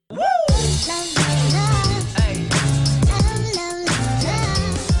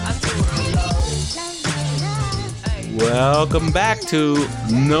Welcome back to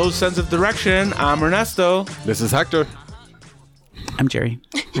No Sense of Direction. I'm Ernesto. This is Hector. I'm Jerry.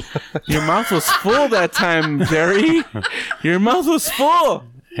 Your mouth was full that time, Jerry. Your mouth was full.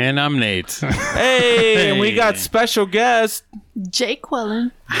 And I'm Nate. Hey, and we got special guest. Jake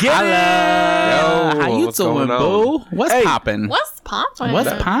Quillen. Get it! How you what's doing, going boo? on? What's Hey. popping? What's poppin'?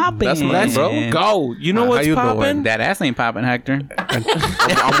 What's popping? That's mine, bro. Go. You know How what's you doing? popping? That ass ain't popping, Hector.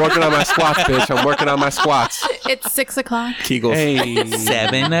 I'm working on my squats, bitch. I'm working on my squats. It's 6 o'clock. Kegels. Hey.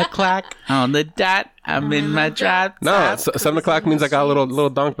 7 o'clock on the dot. I'm in my drop. No, 7 o'clock means I got a little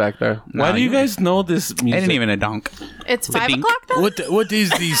dunk back there. Why do you guys know this I music? didn't even a dunk. It's 5 dink. o'clock then? What is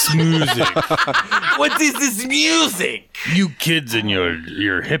this music? What is this music? You kids and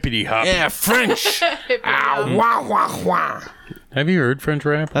your hippity hop. Yeah, French. Wah, wah, wah. Have you heard French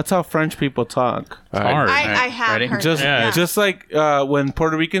rap? That's how French people talk. It's hard. I have Ready? heard Just, that. just like when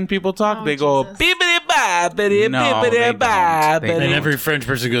Puerto Rican people talk, Oh, they go Jesus. bibbidi ba bibbidi No, bibbidi they ba don't. They bibbidi. And every French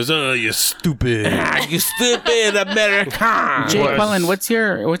person goes, "Oh, you stupid." Ah, you stupid American. Jake Quillen, what's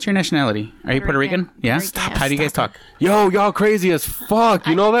your nationality? Are you Puerto Rican? Yeah. Puerto Rican. How do you guys talk? Yo, y'all crazy as fuck.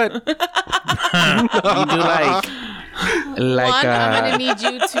 You know that? You do like One, I'm going to need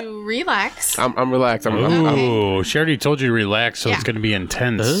you to relax. I'm relaxed. Ooh, she already told you to relax, so Yeah. it's going to be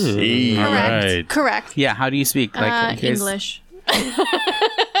intense. Ooh. All Correct. right. Correct. Yeah. How do you speak? Like you guys- English.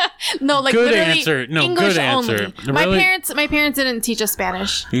 No, like Good literally answer. No, English good answer. only. Really? My parents didn't teach us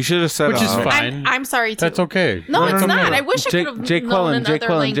Spanish. You should have said Which is uh, fine. I'm sorry too. That's okay. No, it's no, not. no. I wish I Jake- could have Jake known Quillen, another Jake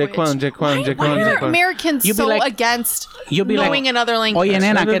Quillen, language. Jake Quillen, Jake Quillen, Jake Why Quillen, are Jake Quillen. Americans You'll be so like- against you'll be knowing like, another language? Oye,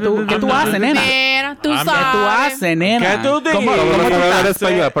 nena, ¿qué tú haces, nena? Nena, tú ¿Qué tú sabes. haces, nena? ¿Qué tú dices? ¿Cómo- ¿Cómo cómo tú hablar estás?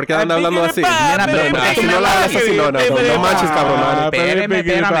 español? ¿Por qué andan hablando así? Nena, pero- Si no la hablas así, no manches, cabrón. Espérame,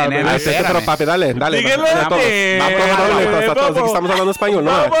 nena, Pero papi, dale. Dígale, A todos. dale. A todos. Aquí estamos hablando español,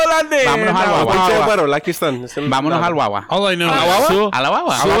 ¿no? Vámonos al guagua. Pinche güero, aquí están. Vámonos al guagua. All I know A la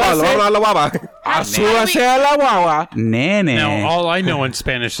guagua. A la guava. Súbase a la guagua. Nene. now, all I know in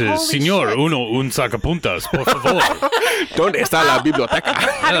Spanish is Holy "Señor, shit. uno un sacapuntas, por favor." ¿Dónde está la biblioteca?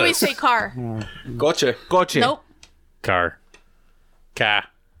 How do we say car? Coche. Coche. Nope. Car. Ca.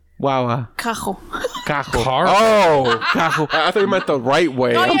 Guagua. Cajo. Cajo. Car. Oh, I thought you meant the right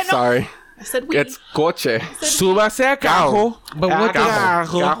way. No, I'm yeah, no. sorry. I said we. It's coche. Súbase a cajo. But what does-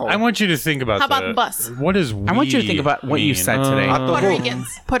 Cajo. I want you to think about How about the- bus? What does I want you to we think about what you mean? said today. Puerto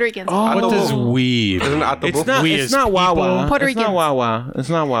Ricans. Puerto Ricans. What does weave? Isn't it It's not. We It's as not Wawa. people- Puerto It's not Ricans. Wawa. It's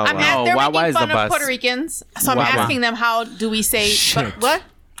not Wawa. I'm they're Wawa making is the fun of bus. Puerto Ricans, so I'm Wawa. asking them how do we say Shit. what?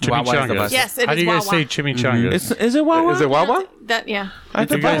 Wawa is the Chimichangas. bus. Yes, it How is do you guys Wawa. say chimichangas? Is it Wawa? Is it Wawa? That yeah. I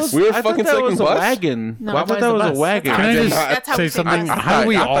thought you that guys- was. We were I thought fucking that taking was a bus? wagon. No. I Wawa thought is that the was a bus. wagon. Can I just That's how say we say something? bus. How do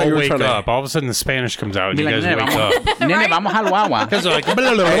we I thought all you were wake trying to- up? All of a sudden, the Spanish comes out, and Be you like, guys nene, wake up. vamos, nene, vamos al guagua. Because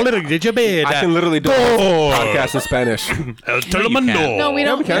like, did you bed? I can literally do a podcast in Spanish. El Telemundo. No, we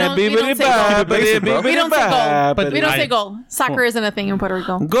don't. We don't, we don't say Bibbidi-ba, go. basic, bro. We don't say go. But We don't I- say go. Soccer isn't a thing in Puerto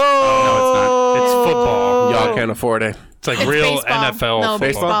Rico. Go. It's football. Y'all can't afford it. It's like It's real baseball. NFL No, football.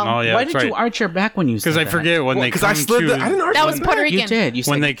 baseball. Oh yeah, Why that's did you right. arch your back when you said Because I that? forget when they Because come I slid to I didn't arch That my was back. Puerto Rican. You did. You said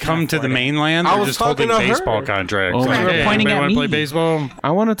when they you come can't to the afford it. mainland. I They're was just holding talking to her. baseball contracts. Oh Like, my God. hey, Pointing anybody at want to play me. baseball?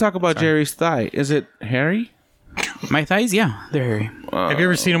 I want to talk about Jerry's thigh. Is it hairy? My thighs, yeah, they're hairy. Have you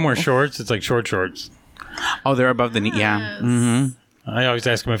ever seen him wear shorts? It's like short shorts. Oh, they're above the knee. Yeah. Mm-hmm. I always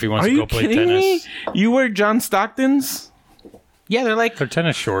ask him if he wants Are to you go play kidding tennis. me? You wear John Stockton's? Yeah, they're like They're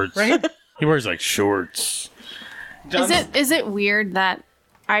tennis shorts. Right? He wears like shorts. Is it weird that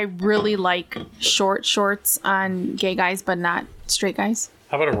I really like short shorts on gay guys, but not straight guys?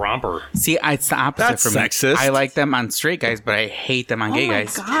 How about a romper? See, it's the opposite That's for me. sexist. I like them on straight guys, but I hate them on gay oh my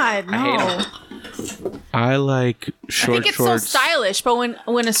guys. god, no! I hate I, 'em. I like short think it's shorts. so stylish, but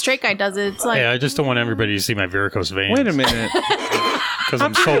when a straight guy does it, it's like Hey, I just don't want everybody to see my varicose veins. Wait a minute. Because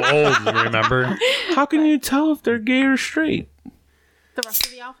I'm so old, you remember? How can you tell if they're gay or straight? the rest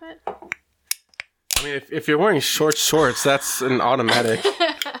of the outfit. I mean, if you're wearing short shorts, that's an automatic.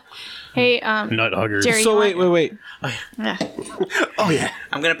 Hey, Nut huggers. Jerry, So you wait. Yeah. Oh, yeah.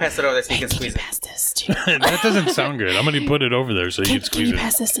 I'm gonna pass it over so you can squeeze it. Pass this, Jerry. That doesn't sound good. I'm going to put it over there so you can Can squeeze you it.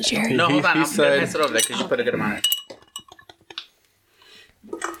 pass this to Jerry? No, hold on. He I'm said- gonna pass it over there because you put a good amount on it.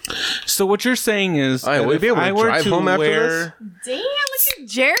 So what you're saying is, All right, will you be able to I were drive to home after wear, Damn, look at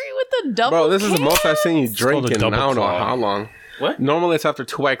Jerry with the double. Bro, this is the cans. most I've seen you called a drinking. I double don't know claw. how long. What? Normally it's after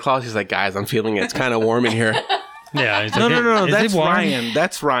 2 White Claws. He's like, guys, I'm feeling it. It's kind of warm in here. Yeah. He's No, like, no, "Is that's it warm?" Ryan.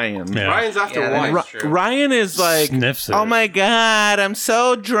 That's Ryan. Yeah. Ryan's after Yeah, one. that's true. Ryan is like, Sniffs it. oh my god, I'm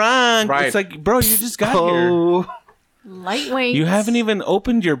so drunk. Right. It's like, bro, you just got here. Oh, Lightweight. You haven't even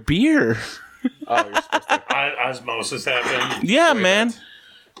opened your beer. you're supposed to. Osmosis happened. Yeah, man.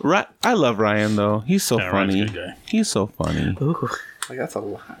 I love Ryan though. He's so Yeah, Ryan's a funny. good guy. He's so funny. Ooh, Like, that's a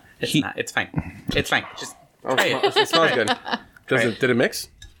lot. it's not. It's fine. It's fine. Just Oh, try it. it smells good. Did it mix?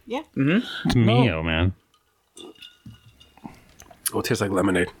 Yeah. It's Mio, man. Oh, it tastes like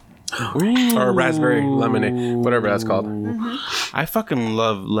lemonade. Or raspberry lemonade, whatever that's called. I fucking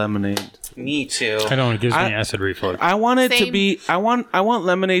love lemonade. Me too. I don't. It gives me acid reflux. I want it to Same. be. I want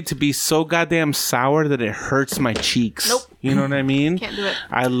lemonade to be so goddamn sour that it hurts my cheeks. Nope. You know what I mean? Can't do it.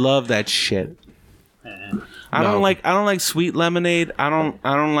 I love that shit. I don't like sweet lemonade. I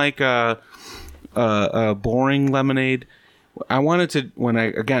don't like boring lemonade. I want it to when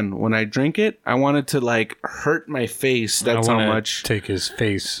I drink it, I want it to like hurt my face. That's I how wanna much. take his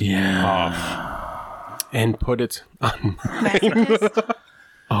face off. And put it on.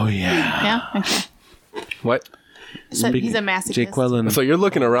 Oh yeah. Yeah. Okay. What? So he's a masochist. Jake Quellen. So you're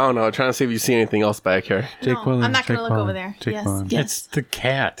looking around now, trying to see if you see anything else back here. Jake No, Quellen. I'm not Jake gonna look over Quellen, there. Jake Yes. Quellen. Yes. It's the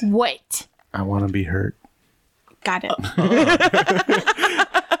cat. Wait. I want to be hurt. Got it.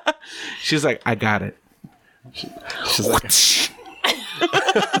 She's like, I got it. She's like,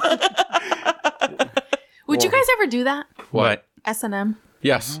 Would you guys ever do that? what? S&M.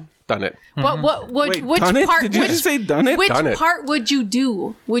 Yes, done it. What Wait, which done it? part? Did you which just say done it? which Done it. part would you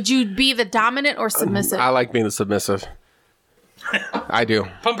do? Would you be the dominant or submissive? I like being the submissive. I do.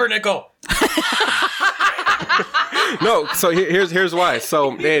 Pumpernickel. No, so here's why.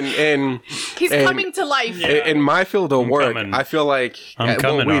 So in He's and- coming to life. in my field of work, coming. I feel like I'm at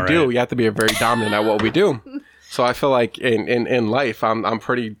coming, what we all do, right. you have to be very dominant at what we do. So I feel like in life, I'm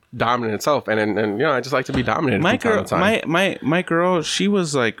pretty dominant itself, and you know, I just like to be dominant. My from girl, time to time. my girl, she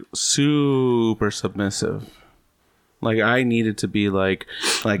was like super submissive. Like I needed to be like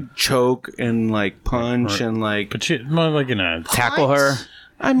choke and like punch and like. But she, more like Tackle her.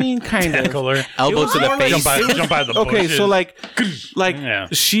 I mean, kind of. tackle her. Elbow to the more like- face. Jump by the Okay, bushes. so like Yeah.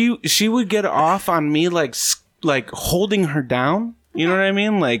 she would get off on me like holding her down. You know what I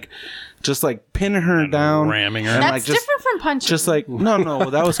mean? Like just like pin her down, ramming her. and, That's like, just different from punching. just like no,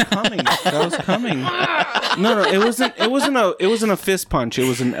 that was coming. That was coming. No, it wasn't a fist punch. It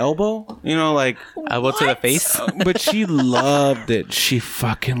was an elbow. You know, like. Elbow to the face. But she loved it. She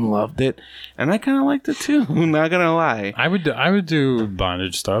fucking loved it, and I kind of liked it too. Not gonna lie. I would do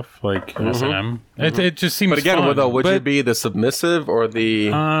bondage stuff like S&M. It just seems. But again, fun. would you But- be the submissive or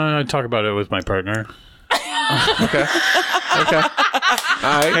the? I talk about it with my partner. Okay.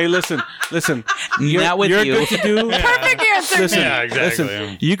 All right. Hey, listen. Not with you're you. good to do. Perfect answer. Listen, Yeah, exactly.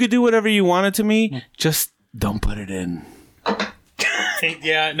 listen. You could do whatever you wanted to me. Just don't put it in.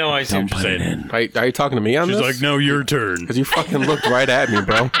 Yeah, no, I see Don't what put you're it saying. in. Are you talking to me on She's this? like, no, your turn. Because you fucking looked right at me,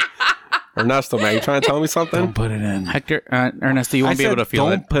 bro. Ernesto, man, you trying to tell me something? Don't put it in. Hector, Ernesto, you won't be able to feel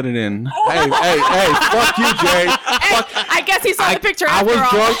don't it. put it in. Hey, fuck you, Jay. I guess he saw the picture I after was all.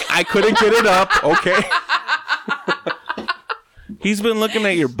 drunk. I couldn't get it up. Okay. He's been looking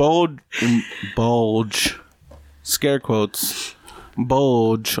at your bulge, scare quotes,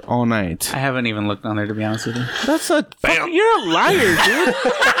 bulge all night. I haven't even looked on there, to be honest with you. That's a you're a liar, dude.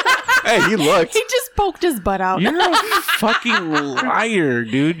 Hey, he looked. He just poked his butt out. You're a fucking liar,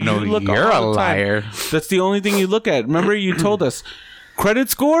 dude. You look you're all a the time. liar. That's the only thing you look at. Remember, you told us credit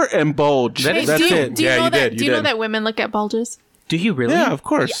score and bulge. That is- That's do you, it. Do you Yeah, know you that? did, Do you you know did. that women look at bulges Do you really? Yeah, of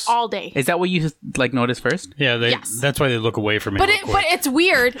course. all day? Is that what you like notice first? Yeah, Yes. that's why they look away from me. But real it, quick. but it's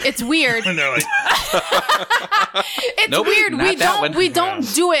weird. It's weird. And they're like, It's Nope, weird. not that one. We don't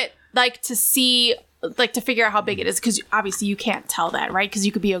do it like to see, like to figure out how big it is, because obviously you can't tell that, right? Because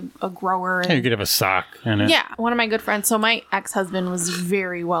you could be a grower. hey, you And, could have a sock in it. yeah, one of my good friends. So my ex-husband was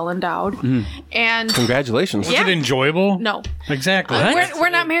very well endowed, and Congratulations. Was it enjoyable? no, Exactly. we're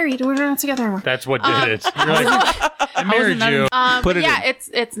not married. We're not together anymore. That's what did it. You're like, I married you. Put it yeah, in.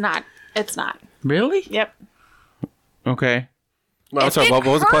 it's not. It's not. Really? Yep. Okay. No, I'm sorry. What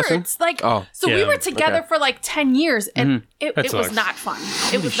was the question? hurts. Like, Oh, so we yeah, were together okay. for like 10 years, and it was sucks. not fun.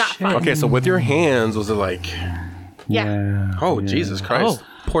 It was not fun. Okay, so with your hands, was it like? Yeah. Oh, Jesus Christ!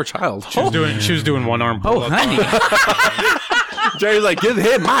 Poor child. She was doing one arm Oh, pull up. honey. Jerry's like, give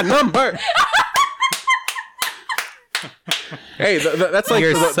him my number. Hey, that's like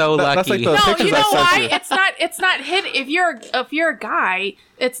You're so That's like lucky. the No, pictures you know I sent why? you. It's not hit. If you're a guy,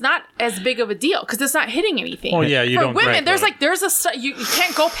 it's not as big of a deal because it's not hitting anything. Oh, yeah, you For don't- women, right, there's right. like there's a you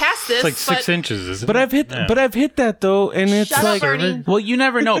can't go past this. It's like 6 but inches, isn't But it? I've hit, Yeah. but I've hit that though, and it's Shut up, like, Ernie. Well, you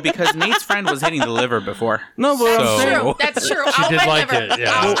never know because Nate's friend was hitting the liver before. no, but So- I'm saying, True. That's true. Out did my like liver. it,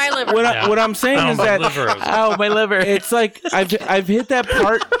 yeah. Out my liver. what I'm saying Oh, is my that liver. Oh, my liver. it's like I've hit that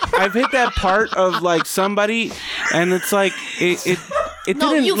part. I've hit that part of like somebody, and it's like it No,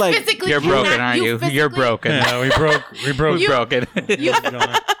 didn't you like. physically You're cannot- broken, aren't you? physically- You're broken. Yeah, we broke. You- broken.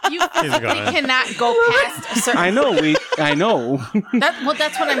 You physically gone. cannot go past a certain. I know. That's what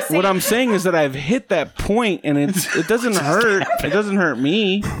I'm saying. What I'm saying is that I've hit that point, and it doesn't hurt. It doesn't hurt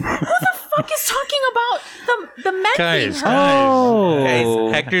me. fuck is talking about the men being Guys, hurt? Oh,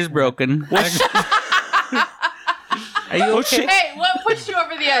 Guys, Hector's broken. Are you okay? Hey, what pushed you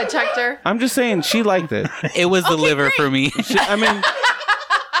over the edge, Hector? I'm just saying she liked it. It was the liver great. for me. I mean,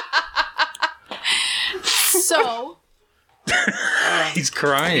 So, he's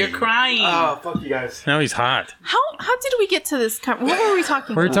crying. You're crying. Fuck you guys. Now he's hot. how did we get to this? What were we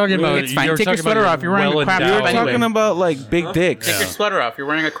talking We're about? talking about. It's fine. you were Take your talking sweater about off. You're wearing a crop top well-endowed- anyway. talking about like big dicks. Take your sweater off. You're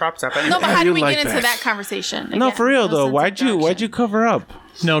wearing a crop top. Anyway. No, but how You did we like get into that. that conversation? No, Again, for real no though. sense Why'd of you direction. cover up?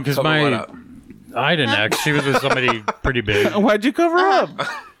 No, because What my up? I had an ex. She was with somebody pretty big, Why'd you cover up?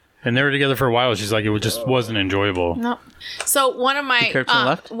 and they were together for a while. She's like, it just wasn't enjoyable. No. So one of my curve to the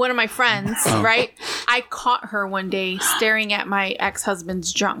left? one of my friends, right? I caught her one day staring at my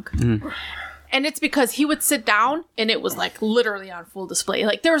ex-husband's junk. And it's because he would sit down and it was like literally on full display.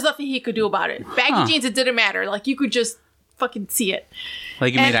 Like there was nothing he could do about it. Baggy jeans, it didn't matter. Like you could just fucking see it.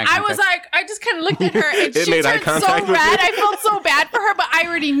 Like you made And eye I contact. was like, I just kind of looked at her and It she made eye turned so contact red. with you? I felt so bad for her, but I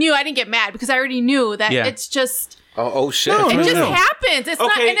already knew. I didn't get mad because I already knew that Yeah. it's just... Oh shit. No, It no, just no. happens. It's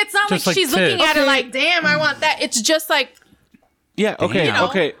not, Okay. and it's not Just like like she's looking tits. at it Okay. like, damn, I want that. It's just like, Yeah. Okay. You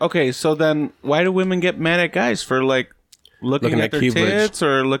know. Okay. So then, why do women get mad at guys for like looking Looking at at their cleavage. tits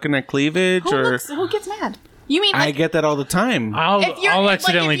or looking at cleavage? who gets mad? You mean I like, get that all the time. I'll If you're- I'll like, if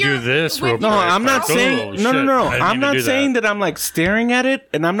accidentally you're do this real with quick. No, your I'm not girl- saying Oh, no. shit. I didn't I'm even not do saying that I'm like staring at it,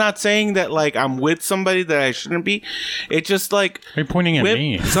 and I'm not saying that like I'm with somebody that I shouldn't be. It's just like Are you pointing at with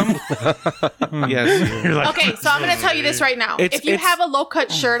me? some. Yes. You're like, okay, so I'm going to tell you this right now. If you It's- have a low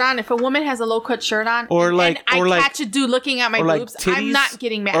cut shirt on, if a woman has a low cut shirt on, Or and, like- and I or like- catch a dude looking at my or like boobs, I'm titties, not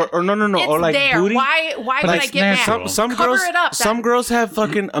getting mad. or no, It's or like there. booty. Why would I it's get natural. mad? Some Cover girls, it up. some then. girls have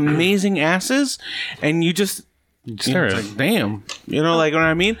fucking amazing asses, and you just stare at it's it. like, damn, you know, like what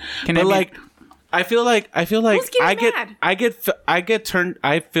I mean. Can but I be- like, I feel like Who's getting I mad? get turned.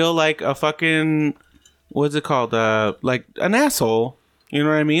 I feel like a fucking what's it called? Like an asshole. You know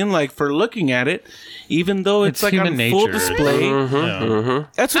what I mean? Like for looking at it, even though it's like on human full nature. display. Yeah.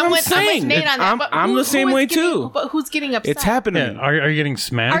 That's what I'm with saying. Nate on that. but I'm who- the who same is way getting- too. But who's getting upset? It's happening. Yeah, are you getting Are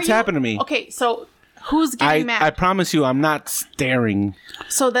smacked? It's you- happened to me. Okay, so who's getting mad? I promise you, I'm not staring.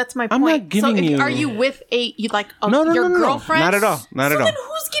 So that's my point. I'm not giving so if, you- Are you with No, your no. girlfriend? Not at all. Not so at all. then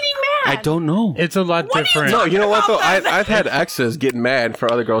who's getting mad? I don't know. It's a lot What are you different. No, you know what though? About that. I've had exes get mad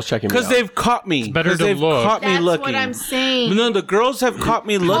for other girls checking me Because out. they've caught me. better 'Cause to they've look. caught me That's looking. what I'm saying. No, the girls have caught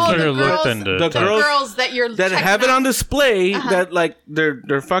me Oh, looking. Better the look girls, than to the touch. girls that you're that checking have it out. on display that like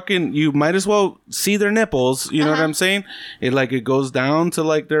they're fucking you might as well see their nipples, you know what I'm saying? It goes down to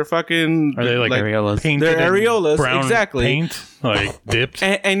like their fucking Are they like areolas. painted They're in areolas, brown exactly. paint, like dipped?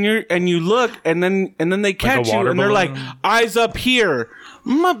 and you look and then they catch you water and they're like balloon? eyes up here.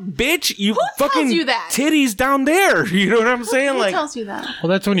 My bitch, you tells fucking you that? titties down there. You know what I'm saying? Who Like tells you that?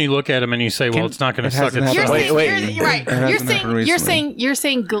 Well, that's when you look at them and you say, "Well, it's not going it to suck hasn't its You're happened. thumb." Wait, saying, wait. You're right. It hasn't happened You're recently.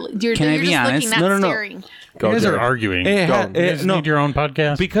 saying you're Can I just be honest? looking, not No, no, no. staring. Go, You guys Jared. are arguing. It Go. ha- You guys no. need your own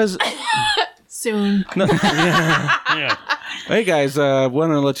podcast. because Soon. Yeah. hey guys,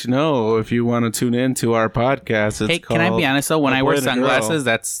 want to let you know if you want to tune in to our podcast. It's Hey, can I be called honest though? When A I Boy wear and a Girl. sunglasses,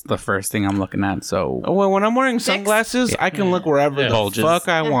 that's the first thing I'm looking at. So Well, when I'm wearing sunglasses, I can look wherever the Bulges. fuck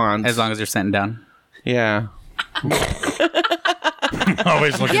I want. as long as you're sitting down. Yeah.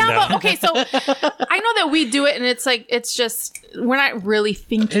 Always looking Yeah, down. but okay, so I know that we do it, and it's like it's just we're not really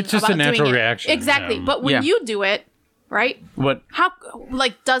thinking. It's just about a natural doing it. reaction, exactly. yeah. But when Yeah. you do it, right? What? How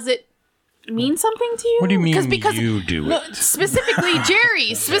like does it mean something to you? What do you mean Because you do no, it? specifically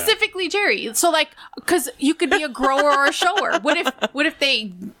Jerry, So like, because you could be a grower or a shower. What if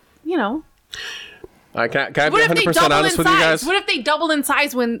they, you know? All right, can I be What if they 100% double in honest with you size? guys? What if they double in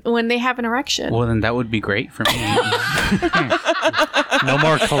size when they have an erection? Well, then that would be great for me. No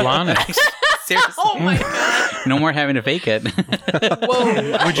more colonics. Seriously, Oh my god! no more having to fake it.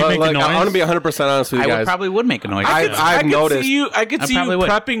 Whoa! Would you Well, make like, a noise? I want to be 100% honest with you I guys. would make a noise. I've noticed. I could see you probably would.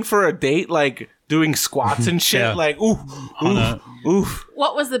 prepping for a date, like doing squats and shit. Yeah. Like, ooh, oof.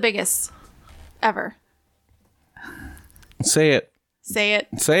 What was the biggest ever? Say it. Say it.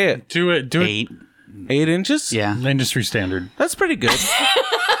 Say it. do it. 8 inches? Yeah. Industry standard. That's pretty good.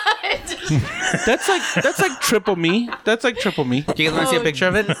 that's like triple me. That's like triple me. Do you guys want to see a picture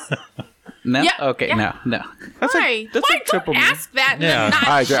of it? No. Yeah, Okay. yeah. No. That's Why? like that's Why like triple don't me. ask that? And Yeah. then not All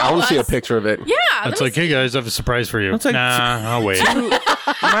right, Jared, I show want to see a us? picture of it. Yeah. It's let me like, hey guys, I have a surprise for you. That's like Nah, I'll wait.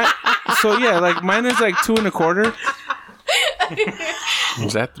 So yeah, like mine is like 2 1/4.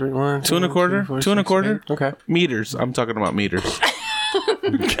 Is that 3, 1, 2 1/4? 2 1/4? Okay. Meters. I'm talking about meters.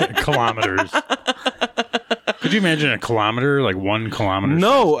 Kilometers. Could you imagine a kilometer, like 1 kilometer?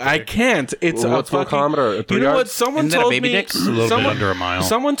 No, I can't. It's What's a 1 fucking, kilometer? 3 You know what? yards? Someone Isn't that a told baby me. dick? It's a little bit under a mile.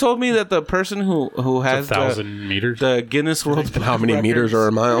 Someone told me that the person who has 1,000 meters. the Guinness World Book How many meters are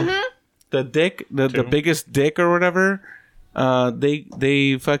a mile? the dick, the biggest dick or whatever.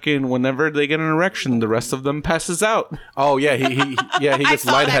 They fucking whenever they get an erection, the rest of them passes out. Oh yeah, he gets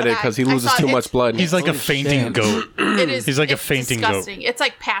saw that lightheaded guy. because he I loses saw too it. much blood. He's like a fainting goat. It is. He's like a it's fainting goat. disgusting. It's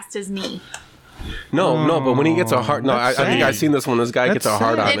like past his knee. No, but when he gets a hard, I think I've seen this one. This guy gets a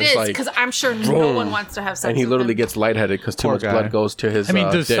hard on. It It's is like, because I'm sure no one wants to have sex. and he with literally him. gets lightheaded because too Poor much guy. blood goes to his. I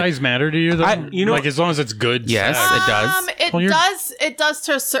mean, does dick. size matter to you, though? You know- like, as long as it's good Yes, size. it does. It Well, you're- does. It does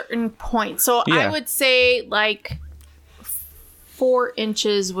to a certain point. So Yeah. I would say like 4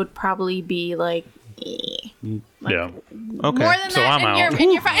 inches would probably be like Yeah. Okay, more than So that, I'm and out.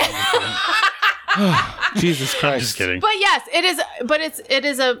 you're fine. Jesus Christ. Just kidding. But yes, it is. But it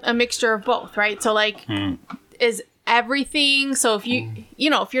is a mixture of both, right? So like, is everything? So if you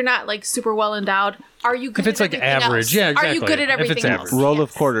know if you're not like super well endowed, are you good? If it's at like everything average, else? yeah, Are you exactly. good at If it's everything average. else? Roll of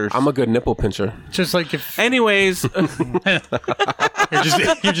Yes. quarters. I'm a good nipple pincher. Just like if Anyways, you're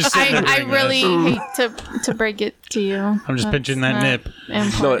just sitting there I doing really this. hate to break it to you. I'm just pinching that nip.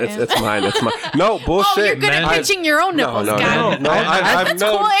 No, it's mine. It's mine. No bullshit. Oh, you're good man. at pinching your own nipples, no, God. no. I've That's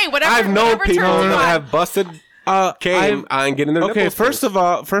known. cool. Hey, whatever. I've known whatever people turns you that on. have busted. Came. I ain't getting their okay. nipples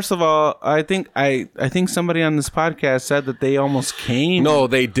First of all, I think somebody on this podcast said that they almost came. no,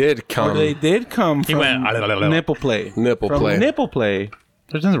 they did or come. they did come He from went, nipple play. Nipple From play. Nipple play.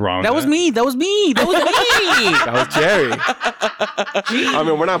 There's nothing wrong with That was me. That was me. That was me. That was Jerry. I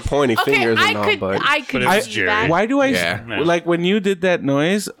mean, we're not pointing Okay, fingers I and all, could. but I could. But it's see Jerry. that. Why do I Yeah. like when you did that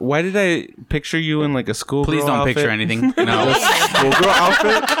noise? Why did I picture you in like a school? Please don't picture anything. No. schoolgirl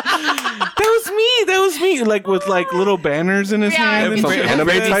outfit. That was me. Like with like little banners in his Yeah, hand. and Some shit. anime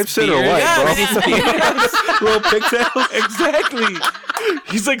type shit or what, Yeah, bro? Little pigtails. Exactly.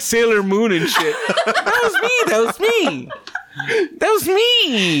 He's like Sailor Moon and shit. That was me. That was me. That was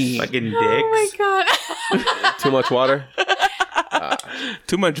me. Fucking dicks. Oh my god. Too much water.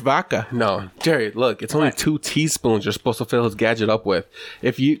 Too much vodka. No, Jerry. Look, it's only 2 teaspoons you're supposed to fill his gadget up with.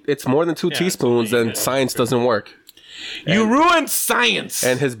 If it's more than 2 teaspoons, then science doesn't work, You ruined science.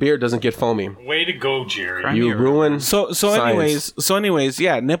 and his beard doesn't get foamy. Way to go, Jerry. You ruin. so Science. anyways,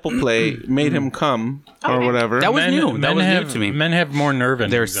 yeah, nipple play made him come or whatever. That was new. That was new to me. Men have more nerve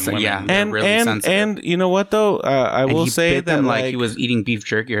endings They're than women. yeah. and really and sensitive. and you know what though? I And will he say bit that them like he was eating beef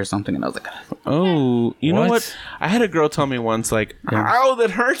jerky or something, and I was like, Oh, you know What? what? I had a girl tell me once, like, "Ow, that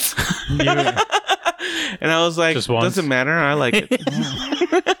hurts," and I was like, Just once? "Doesn't matter. I like it."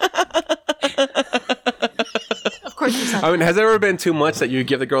 Of course you said. I mean, has there ever been too much that you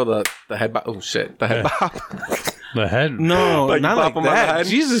give the girl the head bop? Oh shit, the head bop. The head. No, Like, not bop like him on the that. head?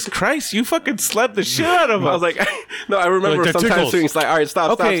 Jesus Christ, you fucking slapped the shit out of him. I was like, no, I remember Like, that sometimes tickles. doing it's like, all right,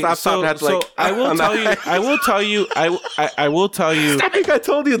 stop, okay, stop. so, And I had to, so like, I will on the tell you, head. I will tell you, I will tell you. I think I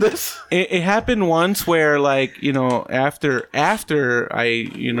told you this. It happened once where, like, you know, after I,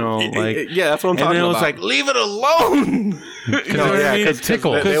 you know, like, Yeah, that's what I'm and talking then it was about. like, leave it alone. You know what I mean? it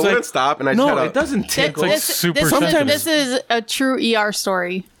tickles. They 'Cause, wouldn't like, stop, and I just No, had to, it doesn't tickle. like super sensitive. This is a true ER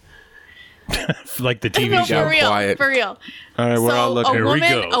story. Like the TV No, show. for real, quiet. for real. All right, we're all So, looking. Here we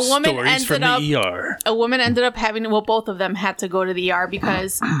go. A woman Stories from ended the up. ER. A woman ended up having. Well, both of them had to go to the ER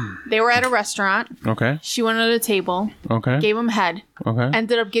because they were at a restaurant. Okay, She went at a table, okay, gave him head, okay.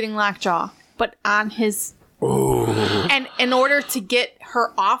 ended up getting lockjaw, but on his. And in order to get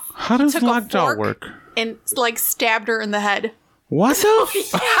her off, How he does took a lockjaw fork work? and like stabbed her in the head. What the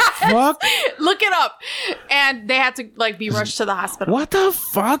fuck? Look it up. And they had to like be rushed to the hospital. What the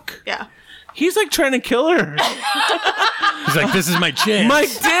fuck? Yeah. He's like trying to kill her. He's like, this is my chance. My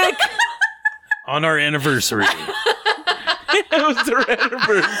dick. On our anniversary. It was their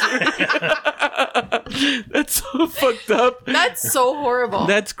anniversary. That's so fucked up. That's so horrible.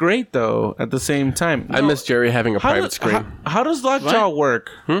 That's great though. At the same time, I miss Jerry having a private does, screen. how does lockjaw work?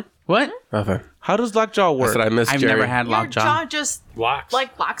 what? Nothing. How does lockjaw I work? said I miss I've Jerry. never had Your lockjaw. jaw just Locks.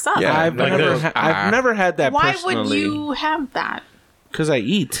 like locks up. Yeah. I've like never, this. I've never had that Why personally. would you have that? Because I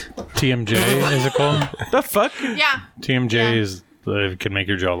eat. TMJ, is it called? The fuck? Yeah. TMJ Yeah. is can make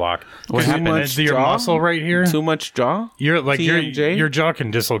your jaw lock. What happened? much Your jaw? muscle right here. Too much jaw? You're like TMJ? your jaw can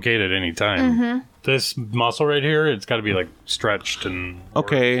dislocate at any time. This muscle right here, it's got to be like stretched and.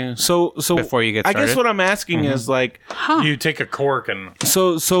 Okay, so Before you get I guess started? what I'm asking is like, You take a cork and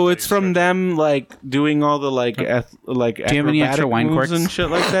so it's from them like doing all the like you have any extra acrobatic wine moves corks? and shit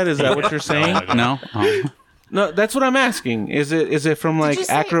like that. Is that what you're saying? No. Oh. No, that's what I'm asking. Is it from like Did you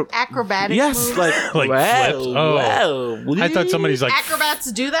say acrobatic Yes, moves? like Like flips? Oh. wow. I thought somebody's like,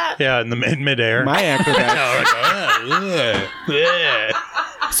 Acrobats do that? yeah, in the midair. My acrobat.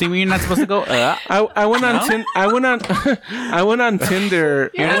 See when you're not supposed to go. I went on I went on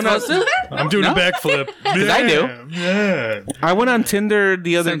Tinder. You're I not went on, supposed to do that? I'm doing a backflip. I do. Yeah. I went on Tinder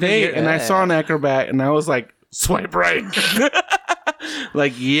the other Something day you're- and I saw an acrobat and I was like, swipe right.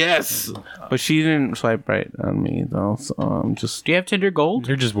 Like, yes. But she didn't swipe right on me though. So I'm just Do you have Tinder Gold?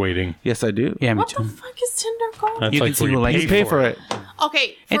 You're just waiting. yes, I do. Yeah, me What the too. fuck is Tinder called? That's You like can see where the link. You pay for it.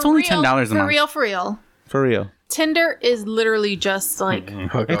 Okay, It's for only real, $10 a For month. real, for real. For real. Tinder is literally just like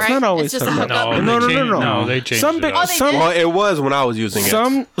It's right? not always it's just a hookup. hookup. No, they no, no, changed- no. they changed Some it big- up. Oh, they some did? Well, it was when I was using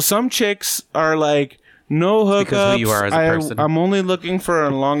it. some chicks are like no hookups. because who you are as a person. I'm only looking for a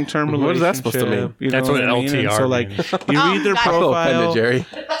long-term relationship. What is that supposed to mean? You That's know what I mean? And LTR So like, means. you read their got it. I feel offended, profile. Jerry.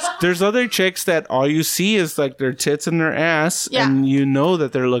 There's other chicks that all you see is like their tits and their ass, Yeah. and you know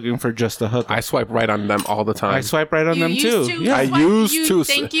that they're looking for just a hookup. I swipe right on them all the time. I swipe right on You them used too. to Yeah. I swipe- used you- to.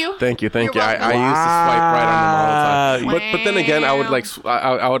 thank you. Thank you. Thank You're you. I welcome. used to swipe right on them all the time. Wow. But then again, I would like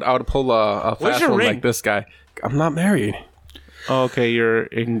I would pull a Where's fast your one ring? like this guy. I'm not married. Oh, okay,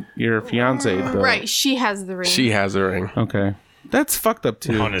 your fiance though. Right, she has the ring. She has a ring. Okay, that's fucked up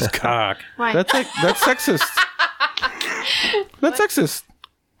too. On his cock. Why? That's sexist. That's sexist,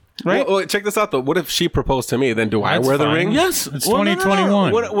 right? Well, check this out though. What if she proposed to me? Then do I That's wear the fine. ring? Yes, It's no, no, no.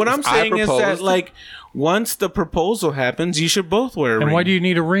 2021. What I'm If I saying is that proposed- like once the proposal happens, you should both wear a And ring. why do you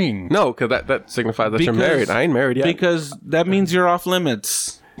need a ring? No, because that signifies that you're married. I ain't married yet. Because that means you're off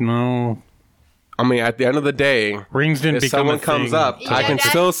limits. No. I mean, at the end of the day, Rings didn't if become someone a thing. comes up, I can done?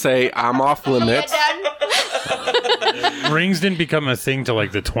 still say I'm off limits. Rings didn't become a thing till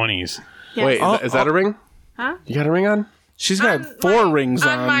like the 20s. Yes. Wait, is that a ring? Huh? You got a ring on? She's got four rings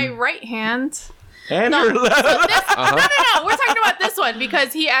on. on my right hand. and No, her left. so this, no. We're talking about this one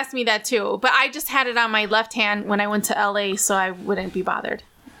because he asked me that too. But I just had it on my left hand when I went to LA, so I wouldn't be bothered.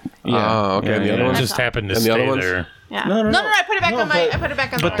 Oh, okay. And the other It ones? just happened to And the other stay ones? there. Yeah. No, no, no. I put it back No, on my. but- I put it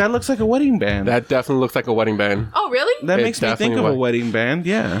back on. But my that looks like a wedding band. That definitely looks like a wedding band. Oh really? That It makes me think definitely of a was. wedding band.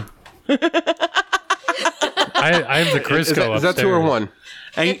 Yeah. I have the Crisco Is that two or upstairs. one?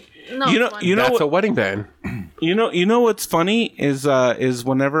 And No, you know, it's one. you know, That's what, a wedding band. you know what's funny is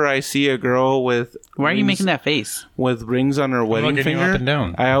whenever I see a girl with Why are you rings- making that face? with rings on her wedding looking you finger, up and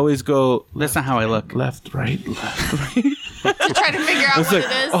down. I always go That's not how I look. left, right, left, right. To try to figure out It's what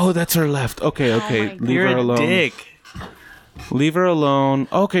like, it is. oh, that's her left. Okay, okay, my God. leave You're her a alone. dick. Leave her alone.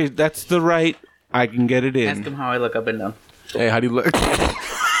 Okay, that's the right. I can get it Ask in. him how I look up and down. Hey, how do you look?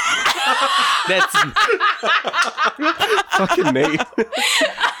 That's Fucking Nate.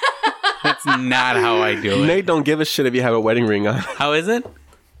 that's not how I do it. Nate don't give a shit if you have a wedding ring on. How is it?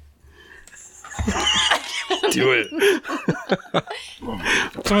 Do it.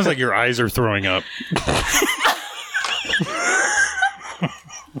 It's almost like your eyes are throwing up.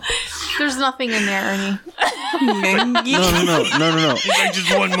 There's nothing in there, Ernie. No. Like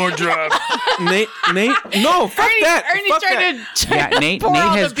just one more drop. Nate, no, fuck that. Ernie's fuck trying that. to Yeah, Nate pour all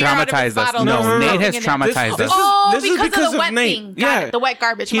has the beer out of his traumatized us. bottle. No, No, Nate has This- this traumatized this- us. Oh, This is because because of the of wet Nate. thing. Yeah. Got it. The wet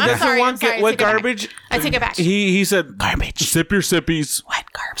garbage. He I'm doesn't sorry. want I'm sorry. get I wet take it back. garbage. I take it back. He said Garbage. sip your sippies. Wet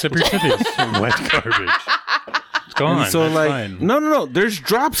garbage. Sip your sippies. Wet garbage. It's gone. So That's like, fine. no. There's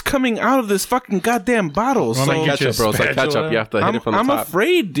drops coming out of this fucking goddamn bottle. Well, So like Ketchup, Just bro. It's like spatula? ketchup. You have to hit it from the I'm top.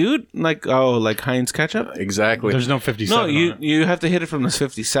 afraid, dude. Like like Heinz ketchup. Exactly. There's no 57 No, on you it. you have to hit it from the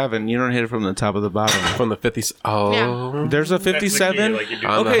 57. You don't hit it from the top of the bottle. From the 50s. Oh. Yeah. There's a That's the key, 57. like you do.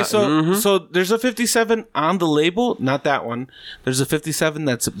 On the- Okay, so Mhm. so there's a 57 on the label, not that one. There's a 57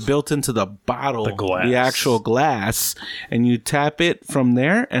 that's built into the bottle, The glass. the actual glass, and you tap it from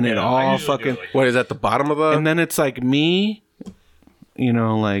there, and it Yeah, I all usually do fucking. it like What is at the bottom of the? And then it's like me,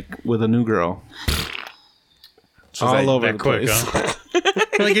 like with a new girl, all that- over that the quick, place. huh?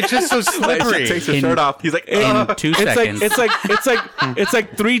 Like it's just so Like, slippery. he takes his In- shirt off. He's like, In 2 seconds. It's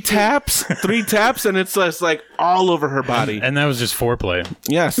like three taps, and it's just like all over her body. And that was just foreplay.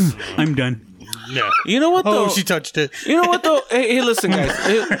 Yes. I'm done. Yeah. You know what though? Oh, she touched it. You know what though? Hey, listen, guys.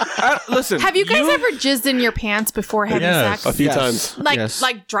 Listen. Have you guys ever jizzed in your pants before having Yes. a sex? few Yes. times. Like Yes.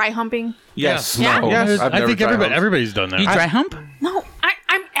 like dry humping? Yes. Yeah. No, Yes. I've I never think tried humped. everybody's done that. You dry hump? No,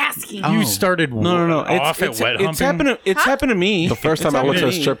 I'm asking. Oh. You started No. off at wet It's humping. happened. It's happened to me. The first time I went to a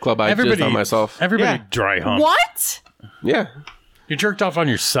happened to me. strip club, I jizzed on myself. Everybody Yeah. dry hump. What? Yeah. You jerked off on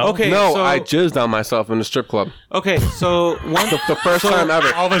yourself? Okay. No, so- I jizzed on myself in the strip club. Okay, so one. The first time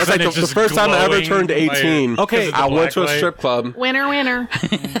ever. all of a It's like sudden the, it's the just first time I ever glowing turned by- 18. Okay, because of the I went to a black light. strip club, Winner, winner.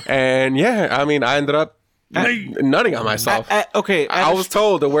 and yeah, I mean, I ended up nutting on myself. Okay, I was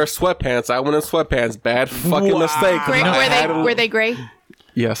told to wear sweatpants. I went in sweatpants. Bad fucking mistake. Great. Were they gray?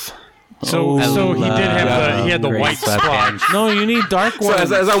 Yes. So he did have he had the Great white sweatpants. splotch. No, you need dark So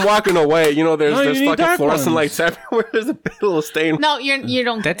ones. as I'm walking away, you know, there's No, you need fucking dark fluorescent ones. lights everywhere. There's a little stain. No, you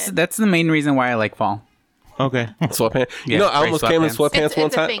don't. That's the main reason why I like fall. Okay. Sweatpants. Yeah, You know, I gray almost came in sweatpants. sweatpants one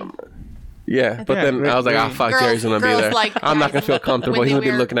it's a time. thing. Yeah, but then I was like, fuck, Girls- Jerry's gonna be girls there. like I'm not gonna guys feel when comfortable. they He's gonna be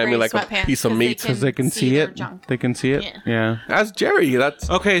wear looking at me gray like a sweatpants piece of 'cause they meat. can They can see their it. junk. They can see it. Yeah. Yeah. That's Jerry. That's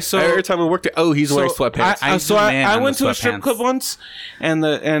Okay, so every time we worked it. Oh, he's wearing sweatpants. I so zoom in I on went the to a strip sweatpants. club once, and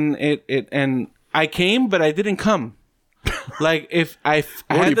I came, but I didn't come. Like if I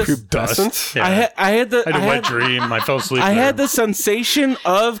What, had you this, pubescent? Yeah. I had I had a wet dream. I fell asleep. I there. had the sensation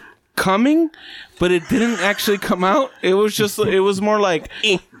of coming, but it didn't actually come out. It was more like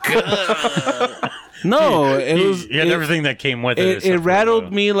no, it was He had everything that came with it. it except for rattled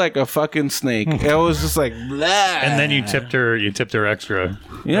the- me like a fucking snake. It was just like blah. And then you tipped her extra.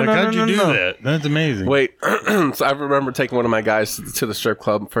 Yeah, Like, no, how'd no, you do no. that? That's amazing. Wait, so I remember taking one of my guys to the strip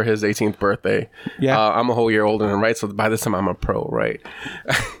club for his 18th birthday. Yeah. I'm a whole year older than him, right? So by this time I'm a pro, right?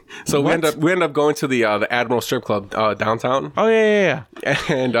 So we end up going to the Admiral Strip Club downtown, Oh yeah.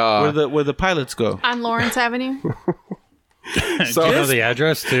 and Where the pilots go. On Lawrence Avenue. so do you know the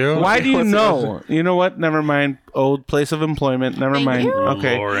address too? Why do you What's the know? You know what? Never mind. Old place of employment. Never Thank mind. you.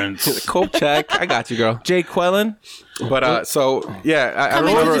 Okay. Lawrence. Cope check. I got you, girl. Jay Quellen. But so yeah, I Coming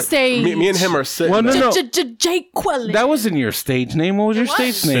to remember the stage. me and him are sitting. Well, no, there. no. Jake Quellen. That wasn't your stage name. What was your was.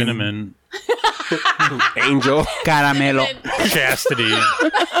 stage name? Cinnamon. Angel. Caramelo. Chastity.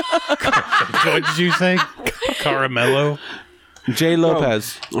 What did you say? Caramello. Jay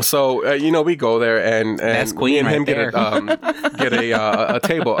Lopez. So we go there and That's me Queen and him right get a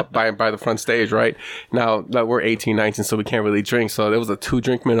table up by the front stage, right? Now that we're 18, 19, so we can't really drink. So there was a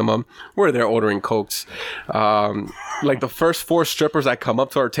 2-drink minimum. We're there ordering cokes. Like the first 4 strippers that come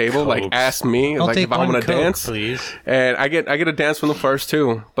up to our table, like Cokes. ask me I'll like take if I one want to Coke, dance, please. and I get a dance from the first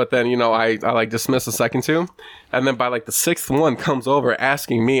 2, but then I like dismiss the second 2. And then by like the 6th one comes over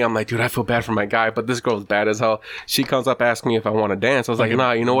asking me, I'm like, dude, I feel bad for my guy, but this girl's bad as hell. She comes up asking me if I want to dance. I was like,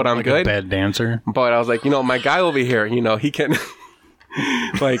 nah, you know what, I'm Like good. a bad dancer. But I was like, my guy over here, he can,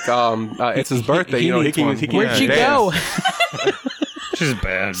 like, it's his birthday. he He needs can. one. He can Where'd you dance. She's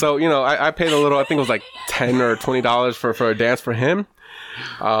bad. So I paid a little. I think it was like $10 or $20 for a dance for him.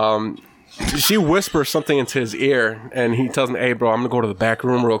 She whispers something into his ear, and he tells me, "Hey, bro, I'm gonna go to the back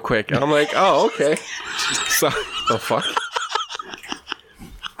room real quick." And I'm like, "Oh, okay." So the fuck,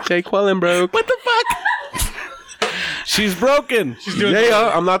 Jay Quellen broke. What the fuck? She's broken.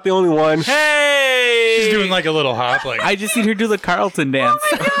 Yeah, I'm not the only one. Hey. She's doing like a little hop, like I just need her to do the Carlton dance.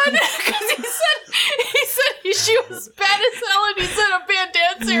 Oh my god! Because he said she was bad as hell, and he said a bad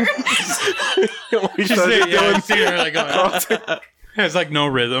dancer. We she's started there, yeah, doing- I see her like going, has like no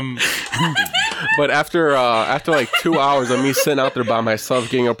rhythm. But after like 2 hours of me sitting out there by myself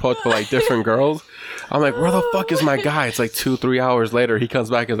getting approached by like different girls, I'm like, where the fuck is my guy? It's like 2-3 hours later. He comes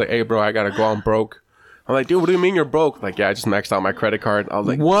back and is like, hey, bro, I gotta go. I'm broke. I'm like, dude, what do you mean you're broke? Like, yeah, I just maxed out my credit card. I was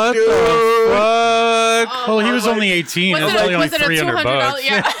like, What the fuck? Well, he was only 18. It was only like was it a $300. $200?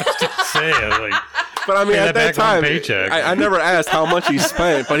 Yeah. Say it, like, but I mean, Pay at that that back on time, paycheck. I never asked how much he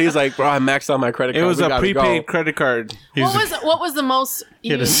spent, but he's like, bro, I maxed out my credit It card. was We a gotta prepaid go. credit card. What was the most had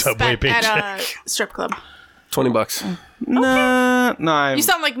you a Subway spent at a paycheck. strip club? $20. No. You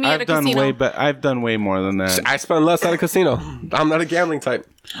sound like me at I've a done casino. way, but I've done way more than that. I spent less at a casino. I'm not a gambling type.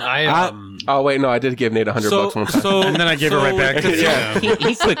 Oh wait, no, I did give Nate $100 one time. and then I gave her right back to Yeah.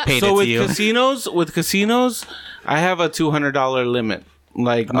 He quick paid So it to with you. casinos, I have a $200 limit.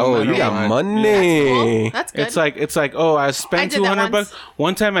 Like, no Oh, matter you got what. money. That's good. It's like oh, I I spent did that $200. once.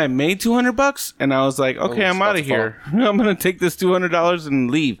 One time I made $200, and I was like, okay, I'm it's out about of to here. I'm gonna take this $200 and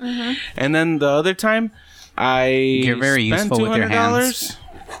leave. Mm-hmm. And then the other time, I You're very spent useful with your $200.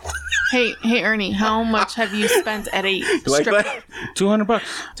 Hey, Ernie, how much have you spent at a You like strip? that? $200.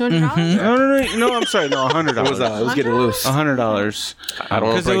 $200? No, I'm sorry. No, $100. It was getting loose. $100. I don't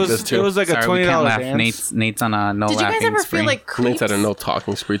want to break this It too. was like a Sorry, we $20 can't laugh. dance. Nate's on a no Did you laughing guys ever spree. feel like creeps? Nate's at a no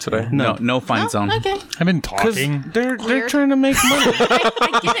talking spree today. No fun No? zone. Okay. I've been Because talking. they're Weird. trying to make money.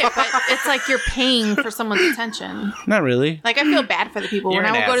 I get it, but it's like you're paying for someone's attention. Not really. Like, I feel bad for the people. You're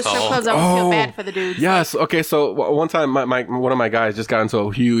when I an would go to strip asshole. clubs, I would feel bad for the dudes. Yes. Okay. So one time, one of my guys just got into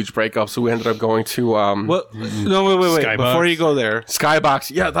a huge breakup, so we ended up going to What? No, wait. Skybox. Before you go there,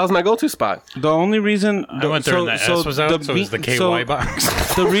 Skybox. Yeah, that was my go-to spot. the only reason I went there and the S was out, so it was the KY box.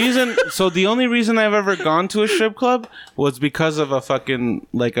 the only reason I've ever gone to a strip club was because of a fucking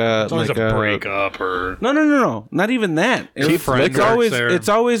It's always a breakup or no, not even that. Cheap liquor. It's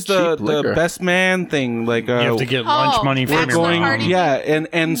always the liquor. best man thing. Like you have to get lunch money from your bachelor mom. party.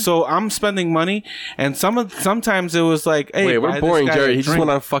 and so I'm spending money, and sometimes it was like, hey, Wait, buy we're this boring, guy Jerry. a He just drink,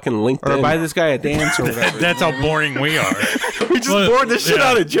 went on fucking LinkedIn. or buy this guy a dance or whatever. That's how boring we are. We just bored the shit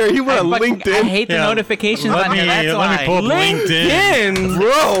out of Jerry. He went on LinkedIn. I hate the Yeah. notifications on here. That's Let why. me pull up LinkedIn. LinkedIn,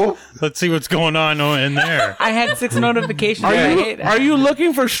 Bro. Let's see what's going on in there. I had 6 notifications. Are you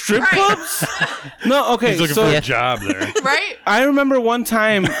looking for strip clubs? No, okay. He's looking So for a job there. Right? I remember one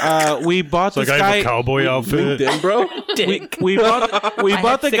time we bought It's this like I have a guy. cowboy outfit. LinkedIn, bro. Dick. We bought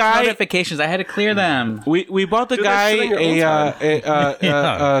the 6 guy. notifications. I had to clear them. We bought the Do that guy shit on your own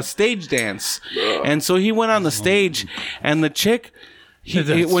Yeah. a stage dance, and so he went on the stage, and the chick.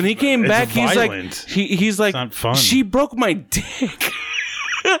 When he came It's back, he's like, violent. he's like, not fun. she broke my dick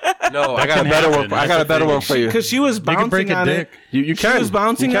No, I got a can better happen. one. I got a better one for you. because she was You can bouncing break a on dick. it. You She can. was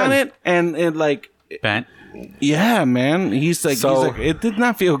bouncing You can. on it, and it like, Ben. yeah, man. He's like, it did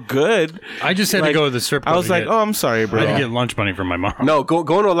not feel good. I just had Like, to go to the strip club. I was like, oh, I'm sorry, I bro. had to get lunch money from my mom. No, going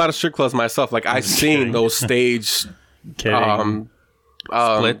to a lot of strip clubs myself. Like I've seen kidding. those stage Kidding.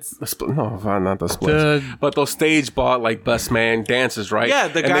 Splits? No, not the splits. But those stage bought like best man dances, right? Yeah,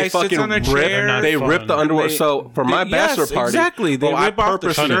 the And guy they sits fucking on a rip, chair. They They're rip not the fun. underwear. They- So for my yes, bachelor party, exactly. They bro, I rip off the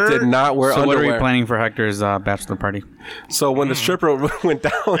purposely shirt. did not wear So what underwear. are we planning for Hector's bachelor party? So when the stripper went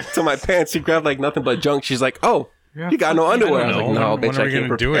down to my pants, she grabbed like nothing but junk. She's like, "Oh, you got no underwear." I was like, "No, when bitch, are I we can't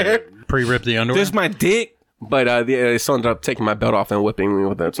gonna do prepare." it? Pre-rip the underwear. There's my dick. But they still ended up taking my belt off and whipping me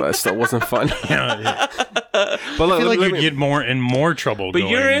with it, so that still wasn't fun. Yeah. But look, I feel like let you'd me- get more trouble. But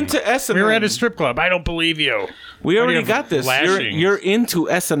going. you're into S&M. We were at a strip club. I don't believe you. We Why do already you have got this. lashings? You're into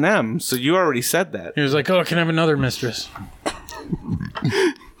S&M, so you already said that. He was like, "Oh, can I have another mistress?"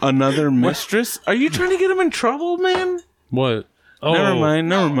 Another mistress? Are you trying to get him in trouble, man? What? Oh,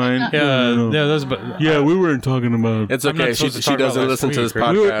 Never mind. Yeah, that's but we weren't talking about. It's I'm not okay. She, supposed to she talk about doesn't last listen to week, this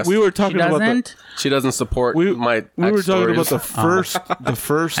right? podcast. We were She talking about the. doesn't? She doesn't support We my. were ex talking about stories. the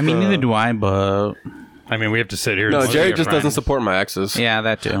first. I mean, neither do I, but I mean, we have to sit here. No, and Jerry your just friend. doesn't support my exes. yeah,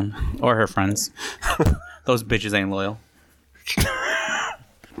 that too. Or her friends. Those bitches ain't loyal.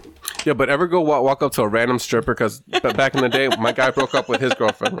 Yeah, but ever go walk up to a random stripper? Because back in the day, my guy broke up with his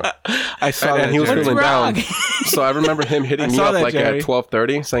girlfriend. Right? I saw And that. he was Jerry. feeling wrong? down. So I remember him hitting me saw up that, like Jerry. at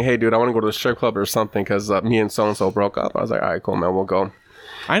 12:30, saying, "Hey, dude, I want to go to the strip club or something because me and so and so broke up." I was like, "All right, cool, man, we'll go."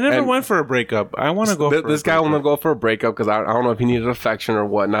 I never And- went for a breakup. I want to go. for This a guy wanted to breakup. go for a breakup because I don't know if he needed affection or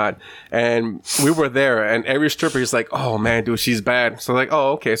whatnot. And we were there, and every stripper is like, "Oh man, dude, she's bad." So like,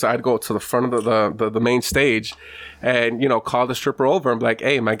 "Oh, okay." So I'd go to the front of the main stage, and call the stripper over and be like,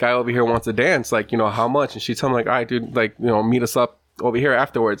 "Hey, my guy over here wants to dance. Like, how much?" And she'd tell me like, "All right, dude, like, meet us up over here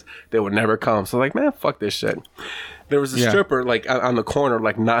afterwards." They would never come. So like, man, fuck this shit. There was a stripper like on the corner,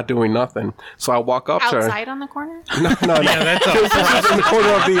 like not doing nothing. So I walk up to her. Outside on the corner? No, Yeah, that's a This was in the corner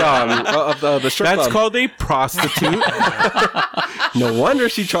of the strip That's club. called a prostitute. No wonder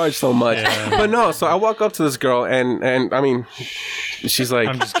she charged so much. But no, so I walk up to this girl and I mean, she's like,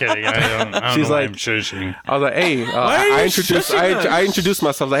 I'm just kidding. I don't She's know why like- I'm shushing. I was like, hey, are you I introduced shushing us? I introduced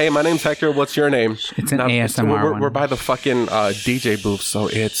myself. Like, hey, my name's Hector. What's your name? It's an ASMR We're, one. we're by the fucking DJ booth, so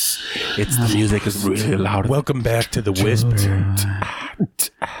it's the music is really loud. Welcome back to the Whisper.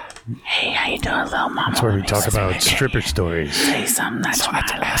 Hey, how you doing, little mama? That's where we talk about stripper stories. Say something that's I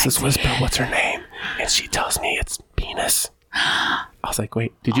asked this whisper, what's her name? And she tells me it's penis. I was like,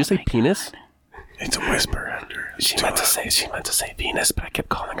 wait, did you say penis? It's a whisper, Hector. She meant to say penis, but I kept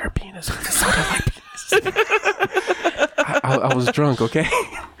calling her penis because it sounded like penis. I was drunk, okay?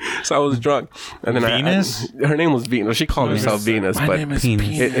 So I was drunk, and then Venus? her name was Venus. She called herself Venus, but Penis.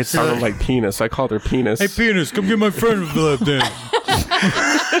 it sounded like penis. So I called her penis. Hey, penis, come get my friend with the left hand.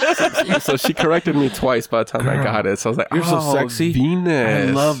 So she corrected me twice by the time I got it. So I was like, You're so "Oh, sexy. Venus."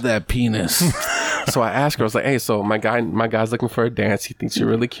 I love that penis. So I asked her, I was like, "Hey, so my guy's looking for a dance. He thinks you're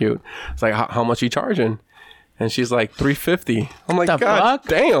really cute." It's like, how much you charging? And she's like, $350. I'm like, The God fuck?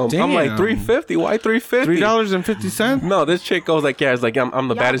 damn. I'm like, Damn. $350. Why $350? $3.50. No, this chick goes like, yeah, it's like I'm the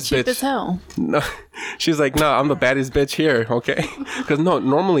Y'all baddest cheap bitch. as hell. No, she's like, no, I'm the baddest bitch here, okay? Because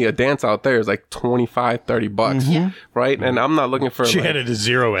normally a dance out there is like $25-$30, right? And I'm not looking for. She like, added a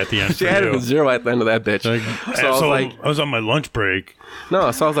zero at the end. She for added you. a zero at the end of that bitch. Like, So I was like, I was on my lunch break.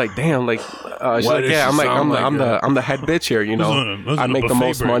 no. So I was like, damn, like, she's Why like, does yeah, she I'm like, sound like I'm the head bitch here, you know. I was I on a make the buffet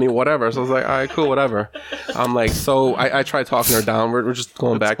most break. money, whatever. So I was like, all right, cool, whatever. I'm like, so I tried talking her down. We're just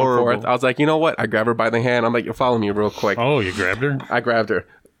going back and horrible. forth. I was like, you know what? I grab her by the hand. I'm like, you follow me real quick. Oh, you grabbed her? I grabbed her.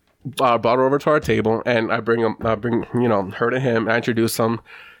 brought her over to our table, and I bring her to him. I introduce him.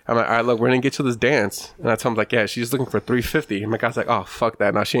 I'm like, all right, look, we're gonna get to this dance, and I tell him like, yeah, she's looking for $350. And my guy's like, oh fuck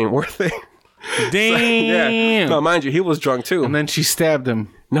that, no, she ain't worth it. Damn. Yeah, no, mind you, he was drunk too. And then she stabbed him.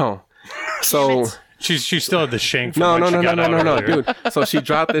 No, so She still had the shank. no, No, dude. So she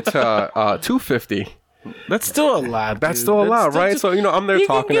dropped it to $250. That's still a lot. That's dude. still a lot, still right? just- So I'm there You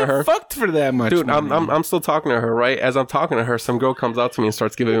talking can to get her. fucked for that much, Dude, money. I'm still talking to her, right? As I'm talking to her, some girl comes out to me and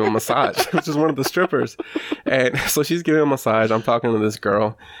starts giving me a massage, which is one of the strippers. And so she's giving a massage. I'm talking to this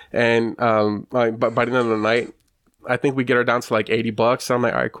girl, and but by the end of the night, I think we get her down to like $80. So I'm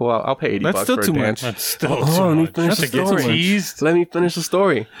like, all right, cool. I'll pay $80 That's still for too a dance. much. That's still Let me too finish much. the To get story. teased. Let me finish the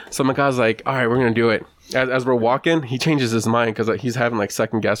story. So my guy's like, all right, we're gonna do it. As we're walking, he changes his mind because he's having like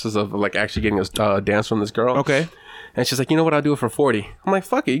second guesses of like actually getting a dance from this girl. Okay. And she's like, you know what? I'll do it for 40. I'm like,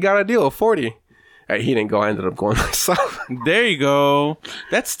 fuck it, you got a deal of 40. He didn't go. I ended up going myself. There you go.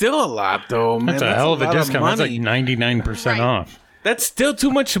 That's still a lot, though, man. That's a hell of a lot discount. That's like money. 99% Right. off. That's still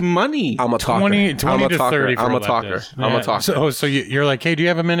too much money. I'm a talker. 20 I'm to a talker. 30 for I'm a a lap talker. dance. I'm a Yeah. talker. So you're like, hey, do you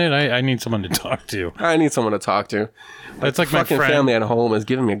have a minute? I need someone to talk to. I need someone to talk to. That's like my Fucking friend. family at home is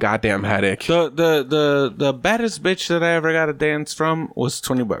giving me a goddamn headache. The baddest bitch that I ever got a dance from was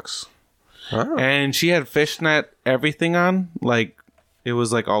 $20, Oh. and she had fishnet everything on, like it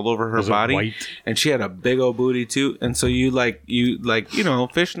was like all over her Was it body, white? and she had a big old booty too. And so you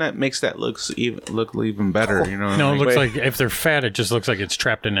fishnet makes that look even better. You know, No, it like, looks Wait. like if they're fat, it just looks like it's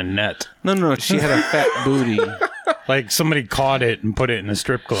trapped in a net. no, she had a fat booty. Like somebody caught it and put it in a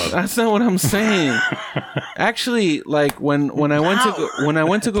strip club. That's not what I'm saying. Actually, like when I went to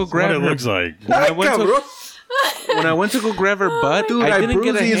go What grab it her, looks like. when I went to go grab her butt, Dude, I I didn't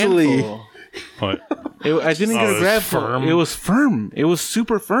get a bruise easily. handful. What? I didn't get Oh, a it was grab firm? It was firm. It was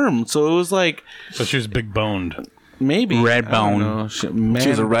super firm. So it was like So she was big boned. maybe Red I don't bone. know. She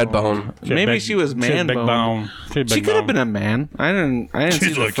was a red bone. Maybe she was man big bone. bone. She could have been a man. I didn't see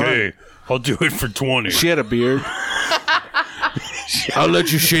She's the like, front. hey, I'll do it for 20. She had a beard. I'll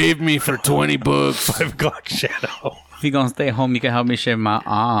let you shave me for $20. 5 o'clock shadow. If you're gonna stay home, you can help me shave my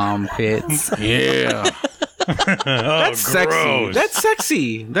armpits. Yeah, Oh, sexy. gross. That's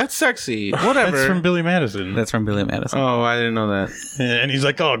sexy. That's sexy. Whatever. That's from Billy Madison. That's from Billy Madison. Oh, I didn't know that. And he's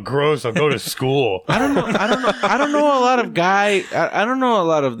like, oh, gross. I'll go to school. I don't know a lot of I don't know a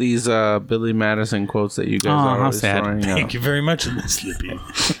lot of these Billy Madison quotes that you guys Oh, are how always sad. throwing Thank out. you very much, Slippy.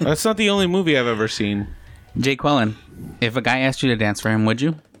 That's not the only movie I've ever seen. Jay Quellen, if a guy asked you to dance for him, would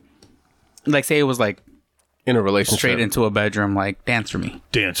you? Like, say it was like In a relationship. straight into a bedroom, like, dance for me.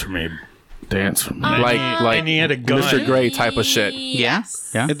 Dance for me. Dance for me. like and he had a gun. Mr. Grey type of shit.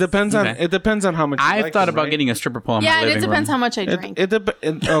 Yes. Yeah? It depends on Okay. how much. you I've like thought him, about right? getting a stripper pole in Yeah, my and living it depends room. how much I drink.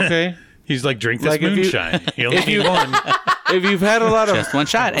 Okay. He's like, drink this Like, if you- moonshine. You only need one. If you've had a lot of Just one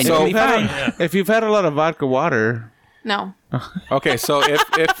shot, and So- you'll be fine. if you've had a lot of vodka water, No. Okay, so if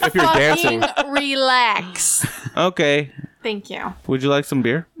you're dancing, Fucking relax. okay. Thank you. Would you like some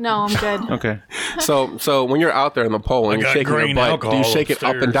beer? No, I'm good. Okay. so when you're out there in the pole and I you're got shaking your grain butt, do alcohol you shake it up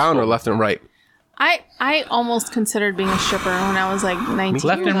upstairs. and down or left and right? I almost considered being a stripper when I was like 19.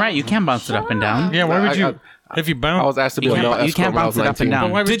 Left and right, you can bounce it up and down. Yeah, why would I- you? If you bounce. I was asked to be You a can't- male you escort can't when I was bounce it up 19. and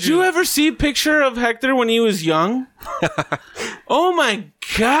down. Why would Did you ever see a picture of Hector when he was young? Oh my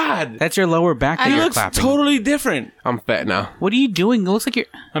god. That's your lower back that He you're looks clapping. totally different. I'm fat now. What are you doing? It looks like you're...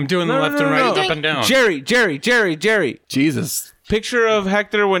 I'm doing the left and right, up and down. Jerry. Jesus. Picture of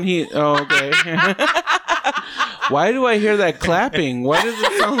Hector when he. Oh, okay. Why do I hear that clapping? Why does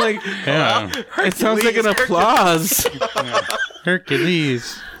it sound like? Yeah. It sounds like an applause.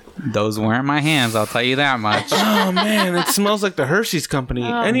 Hercules. Those weren't my hands, I'll tell you that much. Oh man, it smells like the Hershey's Company.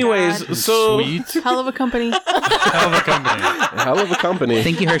 Anyways, God. so Sweet. Hell of a company. Hell of a company. Hell of a company.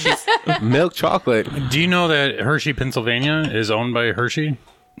 Thank you, Hershey's. Milk chocolate. Do you know that Hershey, Pennsylvania is owned by Hershey?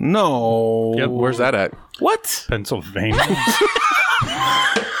 no. Yep. Where's that at? What? Pennsylvania.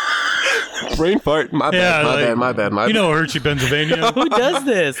 Brain fart. My bad. Yeah, My like- bad. You know Hershey, Pennsylvania? Who does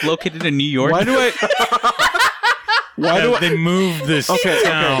this? Located in New York? Why do I? Why do I? They moved this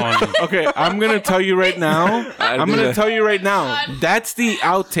town. Okay, I'm gonna tell you right now. I'm gonna tell you right now. That's the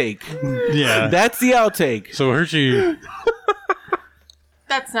outtake. Yeah. That's the outtake. So Hershey.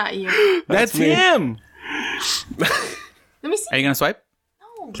 That's not you. That's me. him. Let me see. Are you going to swipe?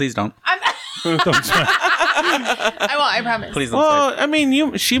 No. Please don't. I won't. I promise. Please don't swipe. Well, I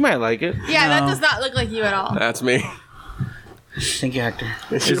mean, she might like it. Yeah, that does not look like you at all. That's me. Thank you, Hector.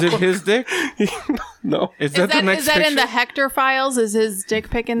 Is it his dick? No. Is Is that the that, next is that picture? in the Hector files? Is his dick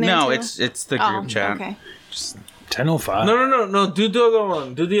pic in there No, too? it's the group chat. Okay. 10:05. No. Do the other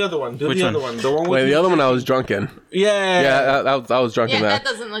one. Do the other one. Do Which the one? other one. The one with Wait, the other one I was drunk in. Yeah. Yeah, I was drunk Yeah, in that that.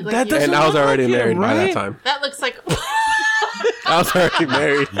 doesn't look like That you. doesn't- And I was look already like married him, by that right? time. That looks like. I was already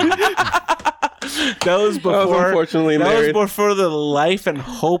married. That was before. I was unfortunately that married. was before the life and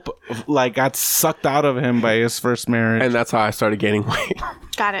hope like got sucked out of him by his first marriage. And that's how I started gaining weight.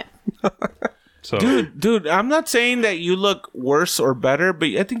 Got it. So Dude, I'm not saying that you look worse or better, but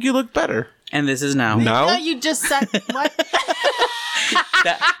I think you look better. And this is now. Now? No, you just said what?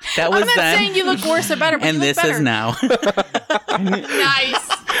 That was I'm not then. saying you look worse or better, but and you look this better. is now. Nice.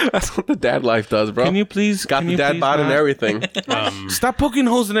 That's what the dad life does, bro. Can you please Got can the you dad please bod and not? everything. Stop poking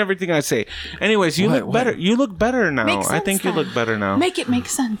holes in everything I say. Anyways, you look better. You look better now. Makes I think sense you look then. better now. Make it make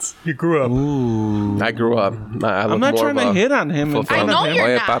sense. you grew up. I grew up. I look I'm not more trying of to a hit on him. In fulfilled- front I know of him. you're Oh,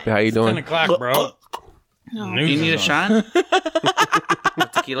 yeah, not. Papi, how you 10 doing? o'clock, bro. You need a shot?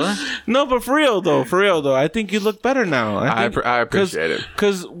 Tequila? No, but for real though, I think you look better now. I think, appreciate it.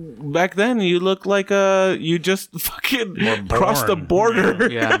 Because back then you looked like you just fucking crossed the born. border.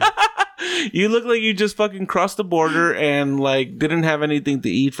 Yeah. You look like you just fucking crossed the border and like didn't have anything to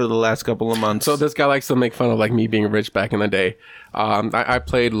eat for the last couple of months. So this guy likes to make fun of like me being rich back in the day. I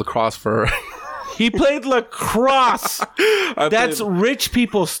played lacrosse for. he played lacrosse. That's rich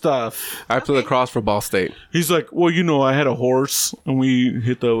people stuff. I played lacrosse for Ball State. He's like, well, I had a horse and we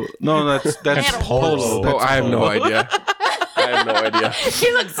hit the. No, that's had a polo. Oh, I have no idea. I have no idea.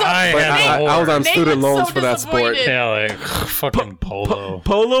 He looks so. I But had a I was on Nate student looks loans so for that sport. disappointed. Yeah, like fucking polo.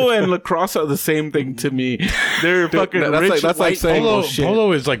 Polo and lacrosse are the same thing to me. They're fucking that's rich. like- that's like white saying- people Polo, shit.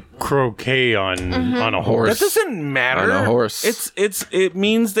 polo is like croquet on a horse. That doesn't matter. On a horse. It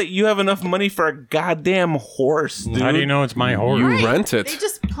means that you have enough money for a goddamn horse, dude. How do you know it's my horse? You Right. rent it. They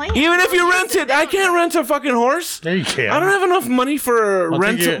just play. Even if you rent it, I can't rent a fucking horse. There you can. I don't have enough money for take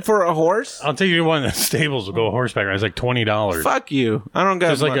rent it. for a horse. I'll take you to one of the stables. Will go horseback ride. It's like $20. Fuck you. I don't got.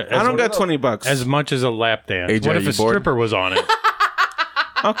 Just like I don't got $20. As much as a lap dance. AJ, what if you a bored? stripper was on it?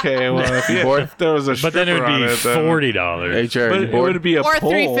 Okay, well, bored? if there was a But then it stripper would on be it, then- $40. Hey, Jared, But you it bored? would be a Or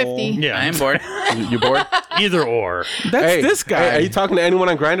pole. $3.50. Yeah, I am bored. You bored? either or. That's Hey, this guy. Hey, are you talking to anyone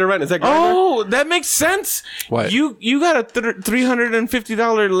on Grindr right? Is that Grindr? Oh, that makes sense. What? You got a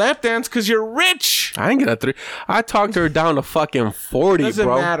 $350 lap dance because you're rich. I ain't get a 3. I talked her down to fucking 40, Doesn't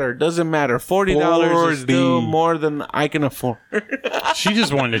bro. matter. Doesn't matter. $40 is still 40. more than I can afford. She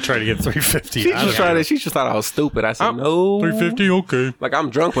just wanted to try to get $350. She just thought I was stupid. I said, no. $350, okay. Like, I'm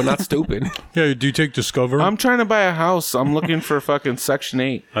drunk, but not stupid. Yeah, do you take Discover? I'm trying to buy a house. I'm looking for fucking Section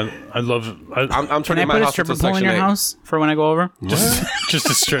 8. I love. I'm Can turning I my put a house stripper into pole in Section your 8. house for when I go over? just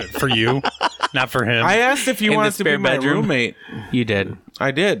a strip for you, not for him. I asked if you In the wanted to be spare my bedroom? roommate. You did.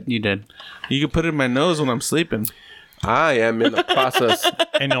 I did. You did. You can put it in my nose when I'm sleeping. I am in the process.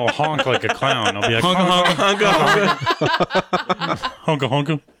 And he'll honk like a clown. He'll be like, honka, honka,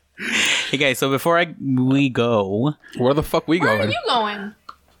 honka. Hey guys, so before we go, Where the fuck we Where are going? you going?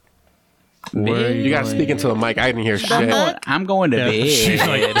 You gotta speak into the mic. I didn't hear shit. I'm going to Yeah, she's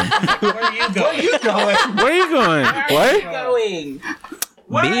bed. like, Where are you going? What? going?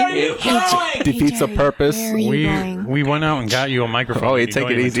 Where are you going? Defeats the purpose. we went out and got you a microphone. Oh, you You take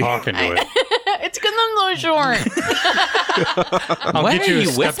don't it even easy. Talk into it. It's because I'm so short. I'll What get are you a you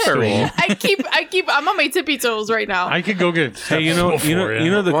step whispering? stool. I'm on my tippy toes right now. I could go get. Hey, you know the Why don't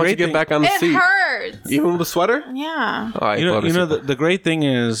you great get thing. back on the it seat? hurts. Even with the sweater? Yeah. Oh, You know the great thing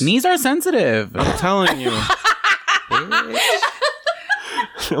is. Knees are sensitive. I'm telling you. I'm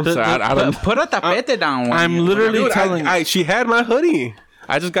sorry. I don't. Put a tapete down. when I'm you- literally Dude, telling. she had my hoodie.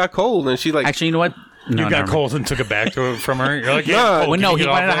 I just got cold, and she like. Actually, you know what? No, You got never mind. cold and took it back from her. You're like, No. yeah, cold. Well, Can no, you he get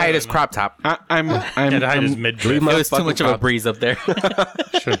wanted off to of hide it? his crop top. I'm Had to hide his Leave midriff. my It was too fucking much of a crop. breeze up there.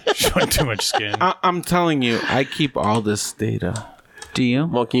 Showing too much skin. I'm telling you. I keep all this data. Do you?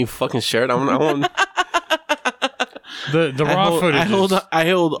 Well, can you fucking share it? I want. The raw footage. I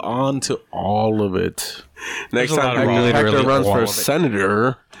hold on to all of it. Next a lot time of Hector, literally Hector runs all for of it.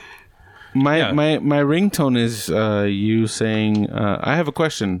 senator. My Yeah. my ringtone is you saying I have a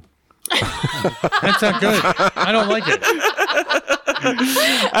question. That's not good. I don't like it.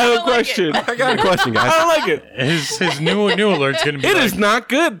 I have a question. I got a question, I guys. don't like it. His new alert's gonna be It like, is not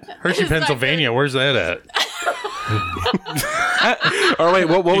good. Hershey, Pennsylvania. Where's that at? Or wait,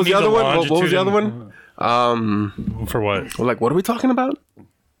 what was need the other the one? What was longitude the other and- one? For what? Like, what are we talking about?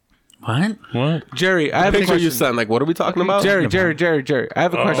 What? What? Jerry, I have a Picture you question. sent. Like, what are we talking about? Jerry, I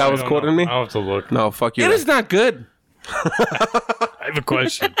have a question. That was quoting me? I'll have to look. No, fuck you. It is not good. I have a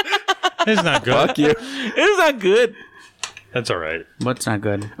question. It's not good. Fuck you. It is not good. That's all right. What's not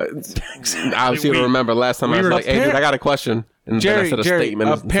good? Obviously, you don't remember last time I was were like, hey, dude, I got a question. And then I said a statement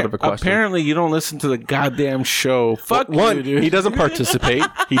instead of a question. Apparently, you don't listen to the goddamn show. Fuck One, you, dude. he doesn't participate.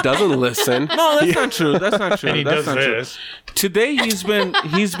 He doesn't listen. No, that's not true. That's not true. And he That's does not true. this. Today he's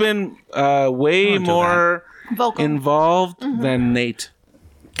been way more Vocal. involved than Nate.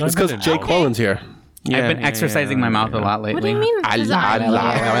 It's because Jay Quillen's here. I've been exercising my mouth a lot lately. What do you mean? Does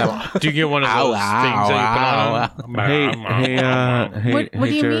that- Do you get one of those things that you put on? Hey, What do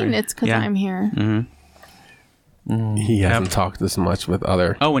you Jerry. mean? It's because Yeah. I'm here. He hasn't talked this much with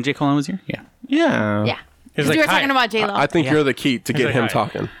other. Oh, when Jay Colon was here? Yeah. Yeah. Yeah. He's Because like, we were "Hi." talking about J Lo. I think you're the key to get like, him "Hi."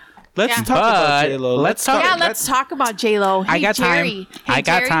 talking. Let's Yeah. talk about But J-Lo. let's talk- Yeah, let's talk about J Lo. Hey, I got time. Jerry. Hey, I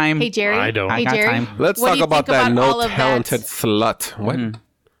got Jerry. time. Hey Jerry. I don't. Hey I got Jerry. time. Let's What do talk you about think that about all no of that? talented slut. What?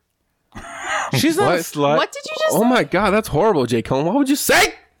 She's not What? a slut. What did you just? Oh my god, that's horrible, Jay Cohen. Why would you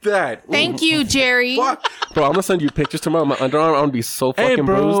say that? Thank you, Jerry. Fuck. Bro, I'm gonna send you pictures tomorrow. My underarm, I'm gonna be so fucking Hey,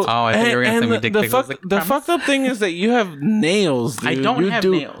 bro. bruised. Oh, I thought you were gonna send me dick pics. I was like, The promise? fucked up thing is that you have nails, dude. I don't You have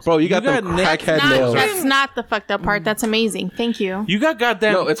do- nails. Bro, you got them nails. crackhead nails. That's not the fucked up part. That's amazing. Thank you. You got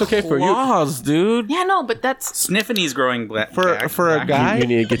goddamn No, it's okay for you. claws, dude. Yeah, no, but that's. Sniffany's growing black. For a guy. You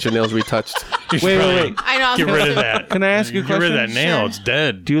need to get your nails retouched. Wait. I know. I was Get gonna rid of say- that. Can I ask you a Get rid question? of that nail. Sure. It's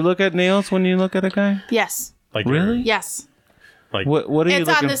dead. Do you look at nails when you look at a guy? Yes. Like Really? Yes. Like What are you It's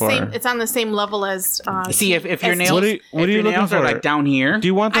on looking the for? same. It's on the same level as. See, if your as- nails, What are you if your looking nails are for? like down here, Do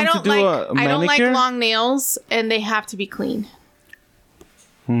you want I them to don't do like. a I don't like manicure? long nails, and they have to be clean.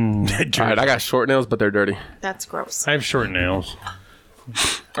 All right, I got short nails, but they're dirty. That's gross. I have short nails.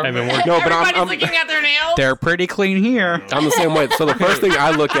 I've been working. No, but Everybody's I'm looking at their nails. they're pretty clean here. I'm the same way. So the first thing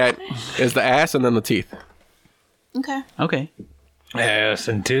I look at is the ass and then the teeth. Okay. Okay. Ass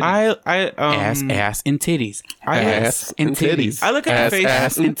and titties. Ass, and titties. Ass and titties. I look at ass, the face.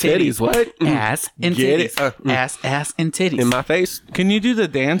 ass and titties. What? Ass and Get it? titties. Ass and titties. In my face? Can you do the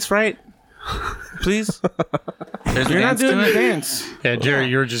dance right? Please? There's a You're not dance to doing the it? dance. Yeah, Jerry,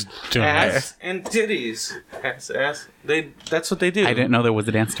 you're just doing that. Ass and titties. Ass. That's what they do. I didn't know there was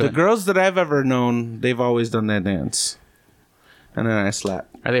a dance to The it. girls that I've ever known, they've always done that dance. And then I slap.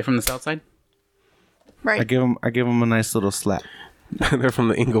 Are they from the south side? Right. I give them a nice little slap. They're from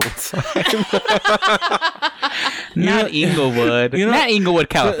the Inglewood side. Not Inglewood. Not Inglewood,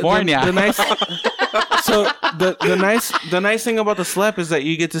 California. The nice. So the nice thing about the slap is that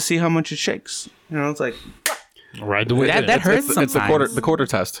you get to see how much it shakes. You know, it's like Ride the wave. That hurts It's sometimes. the quarter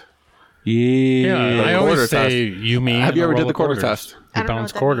test. Yeah, I quarter always say test. you mean. Have you ever a did roll the of quarter quarters. test? I You don't know bounce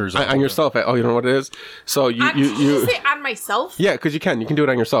what that quarters On yourself. Oh, you don't know what it is? So Did you you say on myself? yeah, because you can do it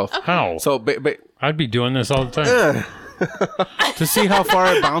on yourself. How? So I'd be doing this all the time. to see how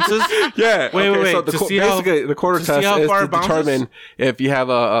far it bounces. yeah. Wait. So To see how- basically, the quarter to see test how is far to it bounces? determine if you have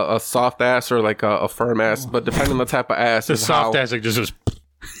a soft ass or like a firm ass. But depending on the type of ass, The is soft how. ass like just goes.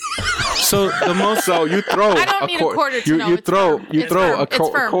 So the most. So you throw. I don't need a quarter to you, know. You it's throw. firm. You It's throw firm. a It's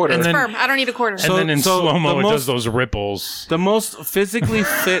firm. quarter. It's And then- firm. I don't need a quarter. And then in so slow mo, the it most- does those ripples. The most physically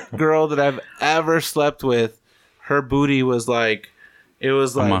fit girl that I've ever slept with, her booty was like, it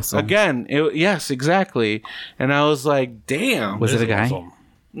was like muscle. again. Yes, exactly. And I was like, damn. Was it a guy? Awesome.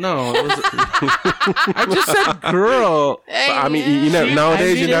 No, it was. I just said girl. I mean, you never,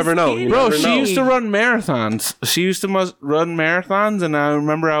 nowadays you never know. You Bro, never she know. used to run marathons. She used to run marathons, and I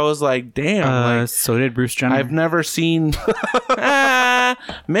remember I was like, damn. like, So did Bruce Jenner. I've never seen.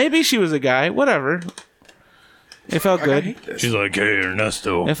 Maybe she was a guy. Whatever. It felt good. She's like, hey,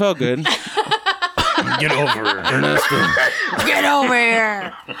 Ernesto, It felt good. get over her. Ernesto. Get over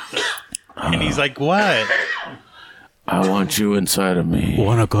here. And he's like, what? I want you inside of me.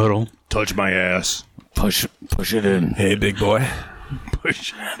 Wanna cuddle? Touch my ass. Push it in. Hey, big boy.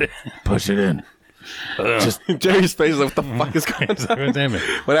 Push it. Push it in. Jerry's face is like, what the fuck is going on? God damn it.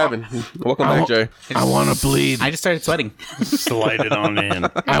 What happened? Welcome back, Jerry. I want to bleed. I just started sweating. Slide it on in.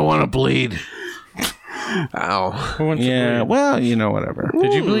 I want to bleed. Ow. Who wants to Yeah. bleed? Well, you know, whatever.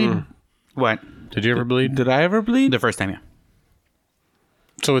 Did you bleed? What? Did you ever bleed? Did I ever bleed? The first time, yeah.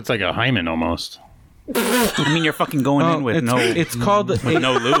 So it's like a hymen almost. I mean, you're fucking going in with it's called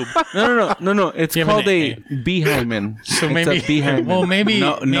no lube. no. It's Yeah, called but a behymen. So It's maybe, a behymen. well, maybe,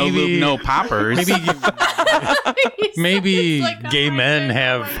 No maybe, lube, no poppers. maybe like a gay men hymen.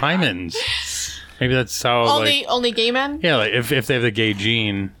 have hymens. Maybe that's how, Only gay men. yeah, like if they have the gay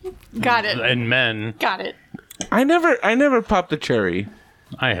gene Got it. in men, Got it. I never popped the cherry.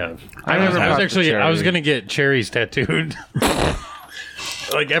 I have. I never I was popped actually, the I was cherry. gonna get cherries tattooed.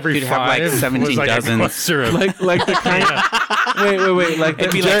 Like every You'd have, like, five 17 was like dozens. a cluster of Like the kind. Wait. Like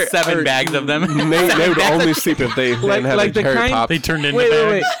It'd be the, like 7 bags of them. They would only sleep if they didn't have like a the cherry kind- pop. they turned into wait.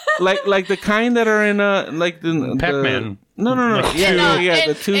 bags. Like the kind that are in like the Pac-Man. No. Like Yeah, No, yeah.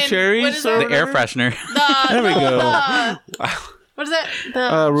 and- the two and cherries. what is or that? The air whatever. freshener. There we go. What is that?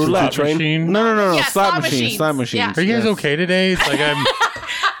 The roulette train? Machine? No. Yeah, slot slot machines. machines. Slot machines. Yeah. Are you guys okay today? It's like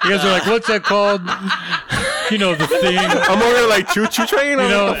you guys are like, what's that called? You know the thing. I'm over there like choo-choo train. You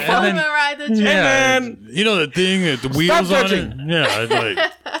know, I'm and then gonna ride the train. yeah, then- you know the thing with the wheels on it. judging. Yeah, it's like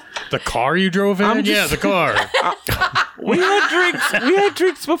the car you drove in. I'm Yeah, just- the car. We had drinks. We had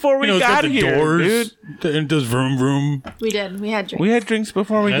drinks before we You know, it's got got the here, doors. dude. And it does vroom vroom. We did. We had drinks. We had drinks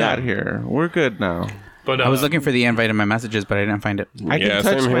before we Yeah. got here. We're good now. But I was looking for the invite in my messages, but I didn't find it. I can Yeah,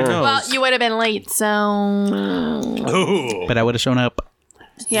 touch same my here. nose. Well, you would have been late, so Oh. But I would have shown up.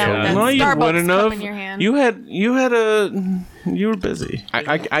 yeah. Yeah. no, you Starbucks wouldn't cup have. in your hand. You were busy.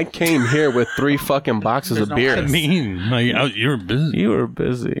 I came here with 3 fucking boxes of beer. I mean, like, you're busy. You were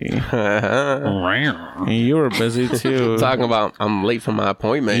busy. Wow. You were busy too. Talking about I'm late for my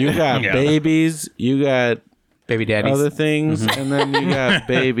appointment. You got Yeah. babies. You got Baby daddies. other things, and then you got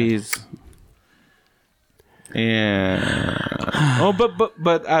babies. Yeah. Oh,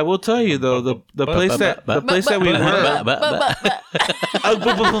 but I will tell you though, the place that we were.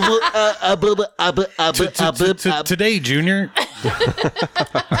 Today, Junior.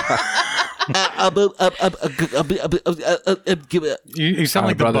 You sound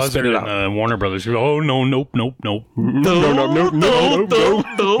like the brother, buzzer spit it in Warner Brothers. You go, oh no, nope. no. Nope.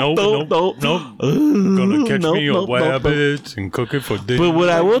 Gonna catch me a rabbit and cook it for dinner. But what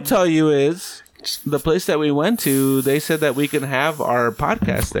I will tell you is, the place that we went to, they said that we can have our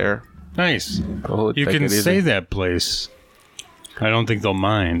podcast there. Nice. Oh, You take can it easy. say that place. I don't think they'll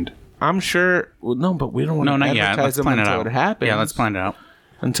mind. I'm sure. Well, no, but we don't want No, to not yet. advertise Let's them plan it until out. it happens. Yeah, let's plan it out.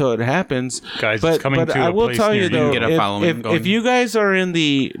 Until it happens, Guys, but, it's coming but to I a will place tell near you though, you. Get a following if going. you guys are in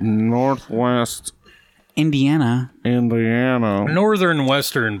the northwest Indiana. Indiana, Northern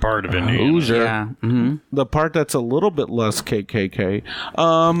western part of Indiana. Hoosier. Yeah. Mm-hmm. the part that's a little bit less KKK,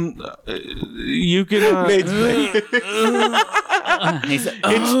 you can.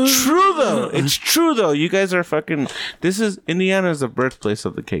 It's true though. It's true though. You guys are fucking. Indiana is the birthplace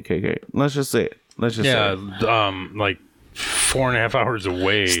of the KKK. Let's just say it. Let's just say Yeah, it. like 4.5 hours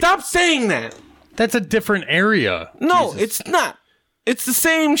away. Stop saying that. That's a different area. No, it's not. It's the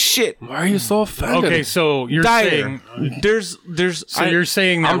same shit. Why are you so offended? Okay, so you're Dyer. saying There's. you're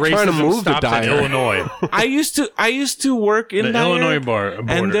saying that I'm trying to racism move to stops in Dyer. Illinois. I used to work in The Dyer, Illinois border.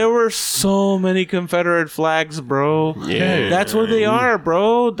 and there were so many Confederate flags, bro. Yeah. That's where they are,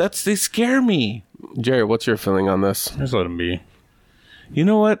 bro. They scare me. Jerry, what's your feeling on this? Just let him be. You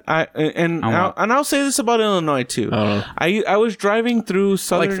know what? I'll say this about Illinois too. I was driving through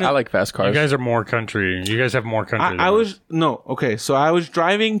southern. I like fast cars. You guys are more country. You guys have more country. I was no okay. So I was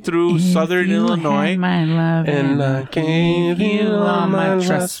driving through southern Illinois. My love and I gave you all my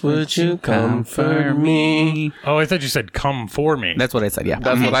trust. Would you come for me? Oh, I thought you said come for me. That's what I said. Yeah.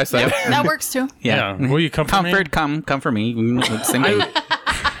 That's what I said. That works too. Yeah. Will you come for me? Comfort, come for me. Same thing.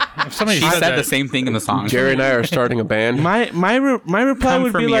 If somebody She said that, the same thing in the song. Jerry and I are starting a band. My reply Come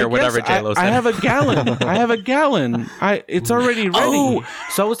would for be me like, or whatever yes, J-Lo I said. have a gallon. I have a gallon. It's already ready. Oh,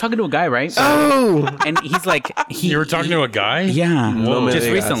 so I was talking to a guy, right? Oh, And he's like, you were talking to a guy? yeah, Whoa. just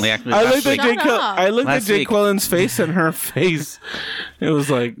Yes. recently, actually. I last looked at week. Jake. Shut up. I looked at Last Jake week. Quellen's face and her face. It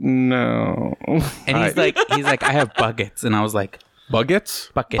was like, no. And he's like, I have buckets, and I was like, buckets?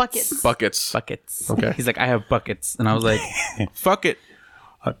 buckets, Buckets. Okay. He's like, I have buckets, and I was like, Fuck it.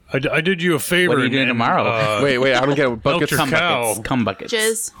 I did you a favor. What are you doing and, tomorrow? Wait, I don't get it. Buckets. your come cow. buckets, come buckets.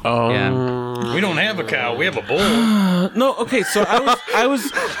 Jizz. Oh, Yeah. We don't have a cow. We have a bull. No, okay. So I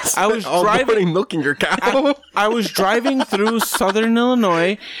was all driving. morning milking your cow. I was driving through southern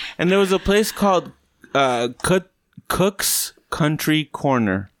Illinois, and there was a place called Cook's Country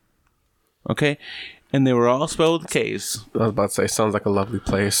Corner. Okay, and they were all spelled with K's. I was about to say, sounds like a lovely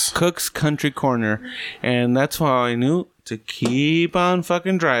place. Cook's Country Corner, and that's how I knew to keep on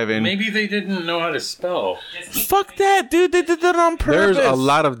fucking driving. Maybe they didn't know how to spell. Fuck that, dude. They did that on purpose. There's a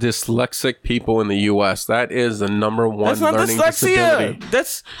lot of dyslexic people in the U.S. That is the number one That's not learning dyslexia. disability.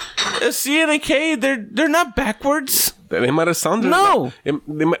 That's a C and a K. They're not backwards. They might have sounded No.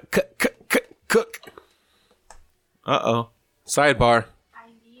 They might cook. Uh-oh. Sidebar. I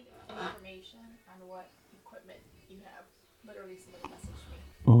need information on what equipment you have. Literally, somebody messaged me.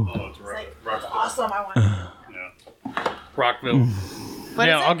 Oh, it's That's awesome. I want it. Rockville. What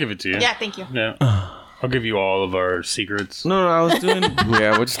Yeah, is it? I'll give it to you. Yeah, thank you. Yeah. I'll give you all of our secrets. No, I was doing...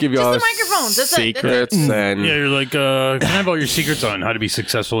 Yeah, we'll just give you all the the microphones. That's it. secrets and Yeah, you're like, can I have all your secrets on how to be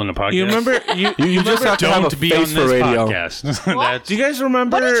successful in the podcast? You remember... you just have to have a Don't be on face this for radio. podcast. What? That's Do you guys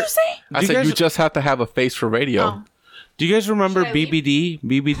remember... What did you say? I Do said guys- you just have to have a face for radio. Oh. Do you guys remember Should I leave?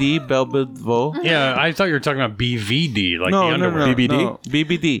 BBD? Belle Biv Yeah, I thought you were talking about BVD, like the No, underwear. BBD. No,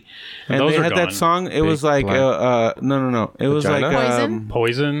 BBD. And Those they are had that gone. song. It was like black. no. It was like Poison?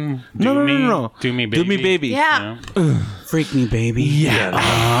 Poison. No. Do me, baby. Do Me Baby. Yeah. Freak me, baby. Yeah.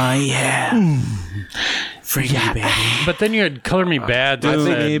 Oh, yeah. Freak me, baby. But then you had Color Me Bad. That Do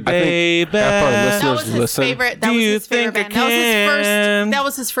said, me, baby. half our That listeners was his listen. favorite. That Do was you his favorite think I band. can? That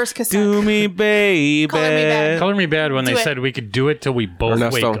was his first cassette. Do me, baby. Color Me Bad. Color Me Bad when Do they it. said we could do it till we both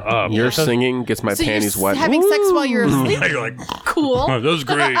Ernesto, wake up. your That doesn't- singing gets my So you're panties wet. having sex while you're asleep? You're like, Cool. oh, that was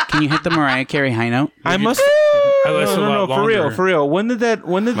great. Can you hit the Mariah Carey high note? I must. I listened a lot For real, longer. for real. When did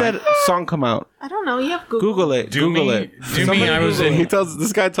that song come out? I don't know. You have Google. Google it. Do Google me, it. do me. I was He in. tells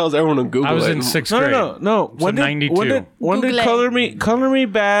this guy tells everyone to Google I was it. in sixth No, grade. no. So 92. When did Google it. Color Me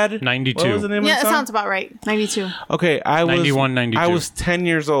Bad? 92. What was the name Yeah, of that the song? sounds about right. 92. Okay, I was 91, 92. I was 10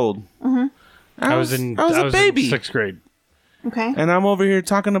 years old. I was in. I was a baby, in sixth grade. Okay. and I'm over here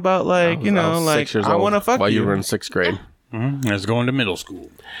talking about like I was like 6 years I old want to fuck while you you. were in 6th grade. I was going to middle school.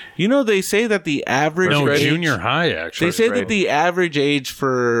 You know, they say that the average No, age, junior high actually. They say grade. that the average age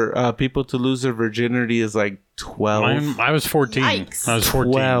for people to lose their virginity is like 12. I was 14. Yikes. I was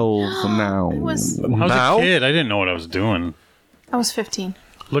 14. 12 now. I was I was Now? a kid. I didn't know what I was doing. 15.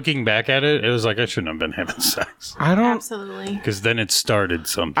 Looking back at it, it was like I shouldn't have been having sex I don't. Absolutely. because then it started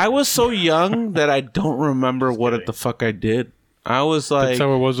something. I was so young that I don't remember what the fuck I did. I was like, That's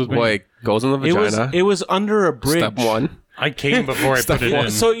how it was with me. Boy, goes in the vagina. it was under a bridge. Step 1. I came before I put it in.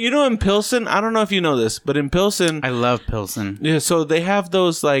 So you know in Pilsen, I don't know if you know this, but in Pilsen, I love Pilsen. yeah, so they have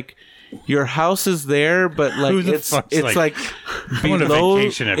those like your house is there, but like Who the it's fuck's like I want a below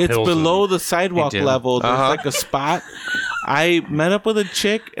vacation at it's Pilsen. below the sidewalk They do. level. There's like a spot. I met up with a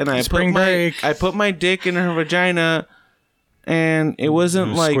chick and I Spring break. put my dick in her vagina. And it wasn't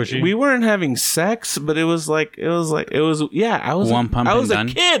was like squishy? we weren't having sex, but it was yeah. I was One pump I was and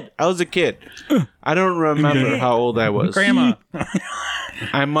a done? kid. I was a kid. I don't remember how old I was. Grandma.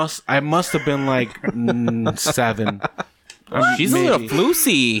 I must have been like 7. She's a little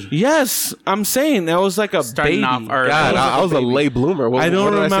floosy. Yes, I'm saying that was like a Starting baby. off early. God, I was a late bloomer. What, I don't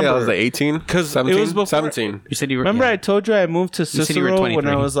what did I say? I remember. was 18? 'Cause it 17? was before- 17. You said you were. Remember, yeah. I told you I moved to said you were Cicero when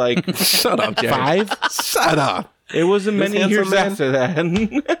 23. I was like Shut up, Jerry. 5. Shut up. It wasn't many handsome years man. after that.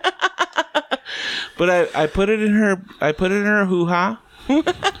 But I put it in her. I put it in her hoo ha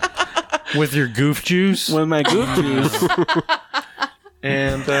With your goof juice. with my goof juice,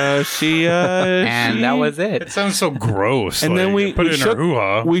 and she And that was It it. sounds so gross. And like, then we put it in shook, our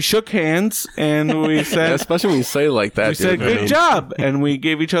hoo-ha. we shook hands and we Yeah, said especially when you say it like that, we said dude. I good mean, job, and we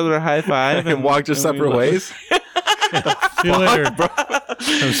gave each other a high five And walked your and we separate left. ways. See you later.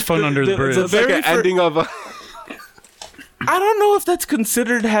 It was fun under the bridge. It's like Very an fir- ending of a... I don't know if that's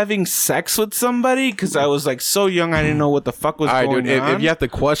considered having sex with somebody because I was like so young I didn't know what the fuck was All right, going dude. If, on. if you have to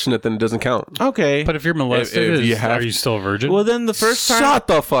question it, then it doesn't count. Okay, But if you're molested, If you have- are you still a virgin? well then the first time. Shut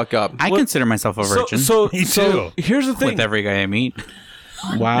the fuck up. I consider myself a virgin Me So too. here's the thing. with every guy I meet.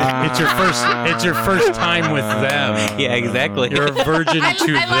 Wow, it's your first time with them. Yeah, exactly. You're a virgin I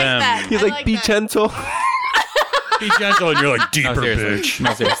to like them. that. He's I like, be that. gentle. Be gentle, and you're like No, deeper, seriously. bitch.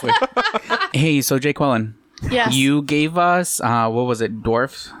 No, seriously. Hey, so Jake Quellen, Yes. you gave us what was it?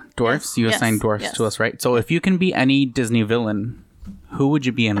 Dwarfs. Yes, You yes, assigned dwarfs yes. to us, right? So if you can be any Disney villain, who would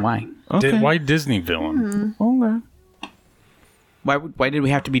you be and why? Okay. Why Disney villain? Okay. Why did we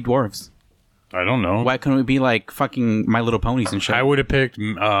have to be dwarves? I don't know. Why couldn't we be like fucking My Little Ponies and shit? I would have picked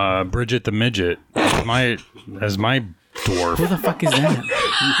Bridget the midget as my dwarf. Who the fuck is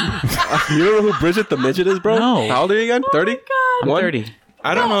that? You don't know who Bridget the midget is, bro? No. How old are you again? 30? I'm 30.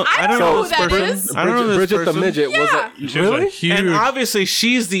 I don't know. I don't know know who this that person. is. I don't know this Bridget the person. midget was a... She was a huge. And obviously,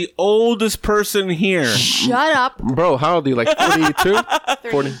 she's the oldest person here. Shut up. Bro, how old are you? Like 42?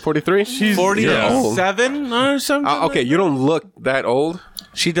 40, 43? She's 47 or something. Okay, you don't look that old.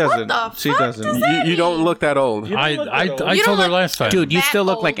 She doesn't. the She fuck doesn't. does that You don't look that old. I You told don't her look- last time. Dude, you That still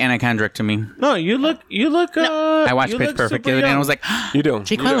look old. like Anna Kendrick to me. No, you look. I watched you Pitch look Perfect the super other day and I young. was like, You do.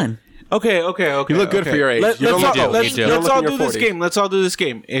 Jake You do. Quellen. Okay. You look good for your age. You don't Let's look all, old. let's, You don't let's look all in do your this 40s. game. Let's all do this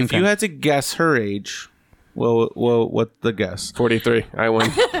game. If Okay. you had to guess her age, well, what's the guess? 43. I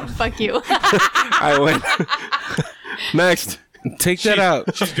win. Fuck you. I win. Next. Take that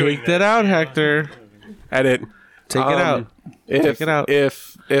out. Take that out, Hector. Edit. Take it out. If, it out.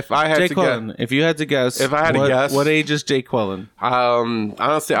 If I had Jake to guess, Quellen. If you had to guess, If I had to what, guess- what age is Jake Quellen?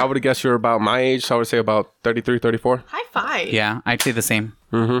 honestly, I would have guessed you're about my age. So I would say about 33, 34. High five. Yeah, I'd say the same.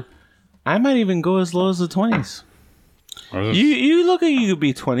 I might even go as low as the 20s. Was You look like you could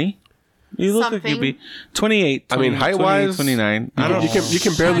be 20. You look like you'd be 28. I mean, 20, height-wise, 29. I don't You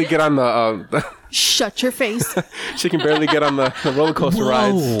can barely get on the Shut your face. She can barely get on the roller coaster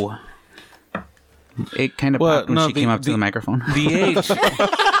rides. Whoa. It kind of Well, popped when no, she came up to the microphone. The age.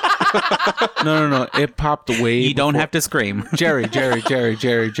 No. It popped way. You don't before- have to scream. Jerry. It Yeah,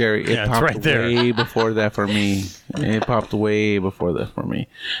 it's popped right there. way before that for me. It popped way before that for me.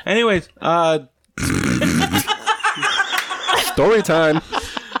 Anyways, Story time.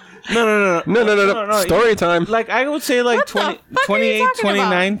 no. No. Story time. Like I would say like 20, the fuck are you 28, talking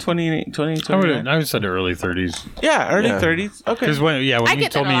 29, 28, 20, I would 29. have said early 30s. Yeah, early Yeah. 30s. Okay. Because when I you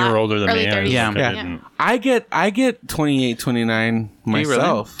get told that me a you were lot. older than Early me, I was 30s. like, Yeah. I didn't. I get 28, 29 really?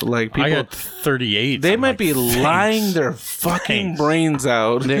 myself. Like people I got 38. they I'm might like, be thanks. lying their fucking Thanks. brains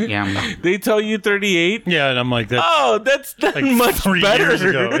out. Yeah. They tell you 38. Yeah, and I'm like, that's Oh, that's not like much 3 better. years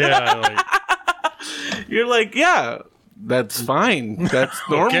ago. Yeah, like, You're like, yeah, that's fine. That's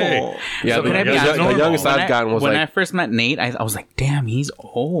normal. Okay. Yeah, So the, can I be the- honest the with you? youngest When I've gotten was when like I first met Nate, I was like, damn, he's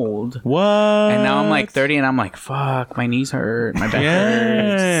old. What? And now I'm like 30 and I'm like, fuck, my knees hurt. My back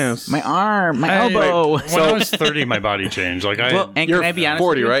hurts. Yes. My arm, my elbow. when I was 30, my body changed. Like I And you're can I be honest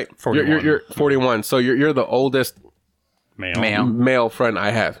 40, with you? right? 41. You're 41. So you're the oldest Male. male friend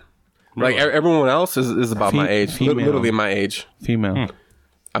I have. Like Really? everyone else is about my age, female. literally my age. Female.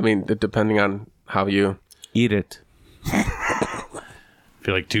 I mean, depending on how you. Eat it. if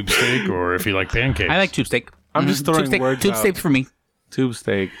you like tube steak or if you like pancakes. I like tube steak. I'm just throwing Tube steak, words tube out. steak for me. Tube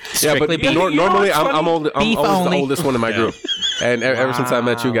steak. Yeah, but Strictly beef. normally I'm always Beef the only. oldest one in my group, and ever since I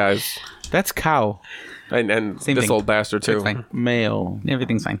met you guys, That's cow. and Same this thing. old bastard too, It's fine. Male.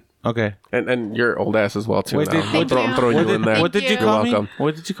 Everything's fine. Okay. and your old ass as well too. What now. did- I'm throwing What you in there. What did you You're call me? welcome.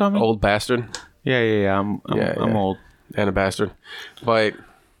 What did you call me? Old bastard Yeah. I'm Yeah. old. and a bastard, but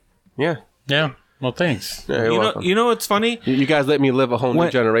yeah, yeah. Well, thanks. yeah you're welcome. You know what's funny? You guys let me live a whole new When-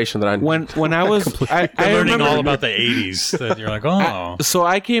 generation that I When I was I Learning remember, all about the 80s. That you're like, oh. So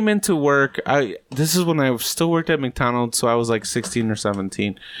I came into work. This is when I still worked at McDonald's. So I was like 16 or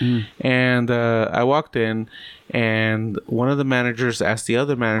 17, and I walked in, and one of the managers asked the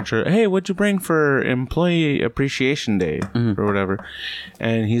other manager, "Hey, what'd you bring for Employee Appreciation Day or whatever?"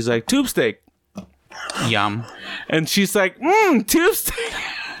 And he's like, "Tube steak," Yum. and she's like, "Tube steak."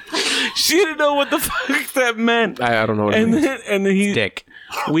 She didn't know what the fuck that meant. I don't know what it And means. then he, Dick.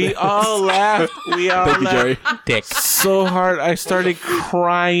 we all laughed. We all Thank you, laughed Jerry. Dick. so hard. I started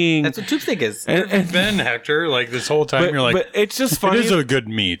crying. That's what tube steak is. and Then, Hector, like this whole time, you're like, but it's just it funny. is a good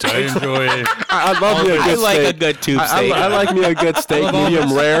meat. I enjoy I love me a I good like a steak. good tube I steak. like me a good steak,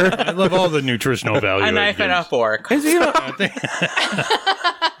 medium rare. I love all the nutritional value. A it knife and a gives. fork. You know,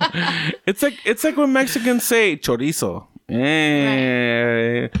 it's like when Mexicans say chorizo.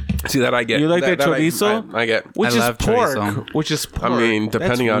 Eh. See that I get. You like that chorizo? I get. Which I is love pork. chorizo. Which is pork. mean,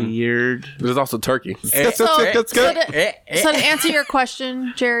 depending That's on- weird. There's also turkey. So, That's good. so to answer your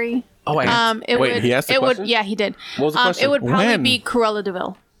question, Jerry, Oh, I it Wait, would. he asked the it question? would. Yeah, he did. What was the question? It would probably When? be Cruella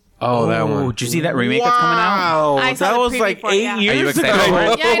Deville. Oh, that Oh, one. did you see that remake that's coming out? Wow, I saw that the was preview like for it, 8 yeah. years Are you excited ago. for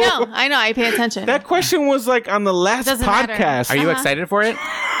it? Yeah, I know. I pay attention. That question was like on the last Doesn't matter. podcast. Are you Uh-huh. excited for it?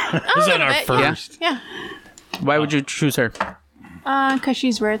 This is on our bit, first. Yeah, Why would you choose her? because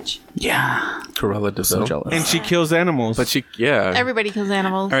she's rich. Yeah. Cruella de So Vil. jealous. And she kills animals. But she, yeah. Everybody kills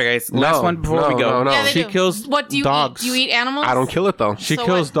animals. All right, guys. Last one before we go. No. Yeah, they She do. kills What do you dogs. eat? Do you eat animals? I don't kill it though. she So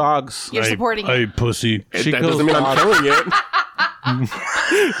kills what? dogs. You're supporting I it. pussy. She that kills doesn't mean I'm dogs. killing it.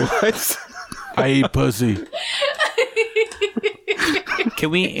 What? I eat pussy. Can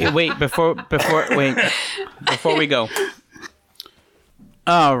we wait before we go?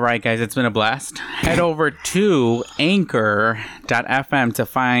 All right, guys, it's been a blast. Head over to anchor.fm to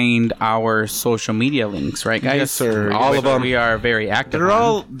find our social media links, right, guys? Yes, sir. All of them. We are very active. They're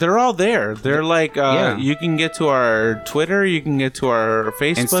on. all there. They're like Yeah. you can get to our Twitter, you can get to our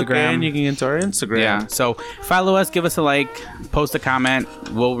Facebook, Instagram. and you can get to our Instagram. Yeah. So follow us, give us a like, post a comment.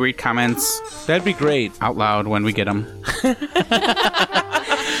 We'll read comments That'd be great. out loud when we get them.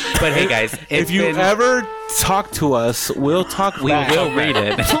 But hey, guys, If you ever talk to us, we'll talk we back. will read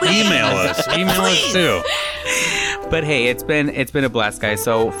it. Email us. Email us too. But hey, it's been a blast, guys.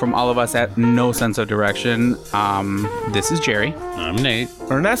 So from all of us at No Sense of Direction, this is Jerry. I'm Nate.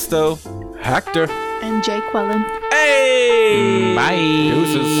 Ernesto. Hector. And Jake Quellen. Hey! Bye.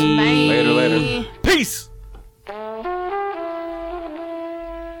 Deuces. Bye. Later. Peace!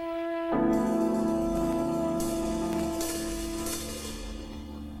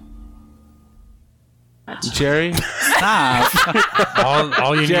 Jerry? Stop.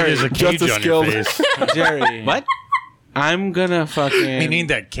 All you Jerry, need is a just cage as on your skilled. face. Jerry. What? I'm gonna fucking... You need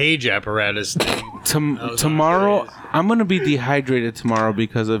that cage apparatus thing. tomorrow, I'm gonna be dehydrated tomorrow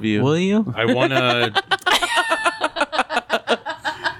because of you. Will you? I want to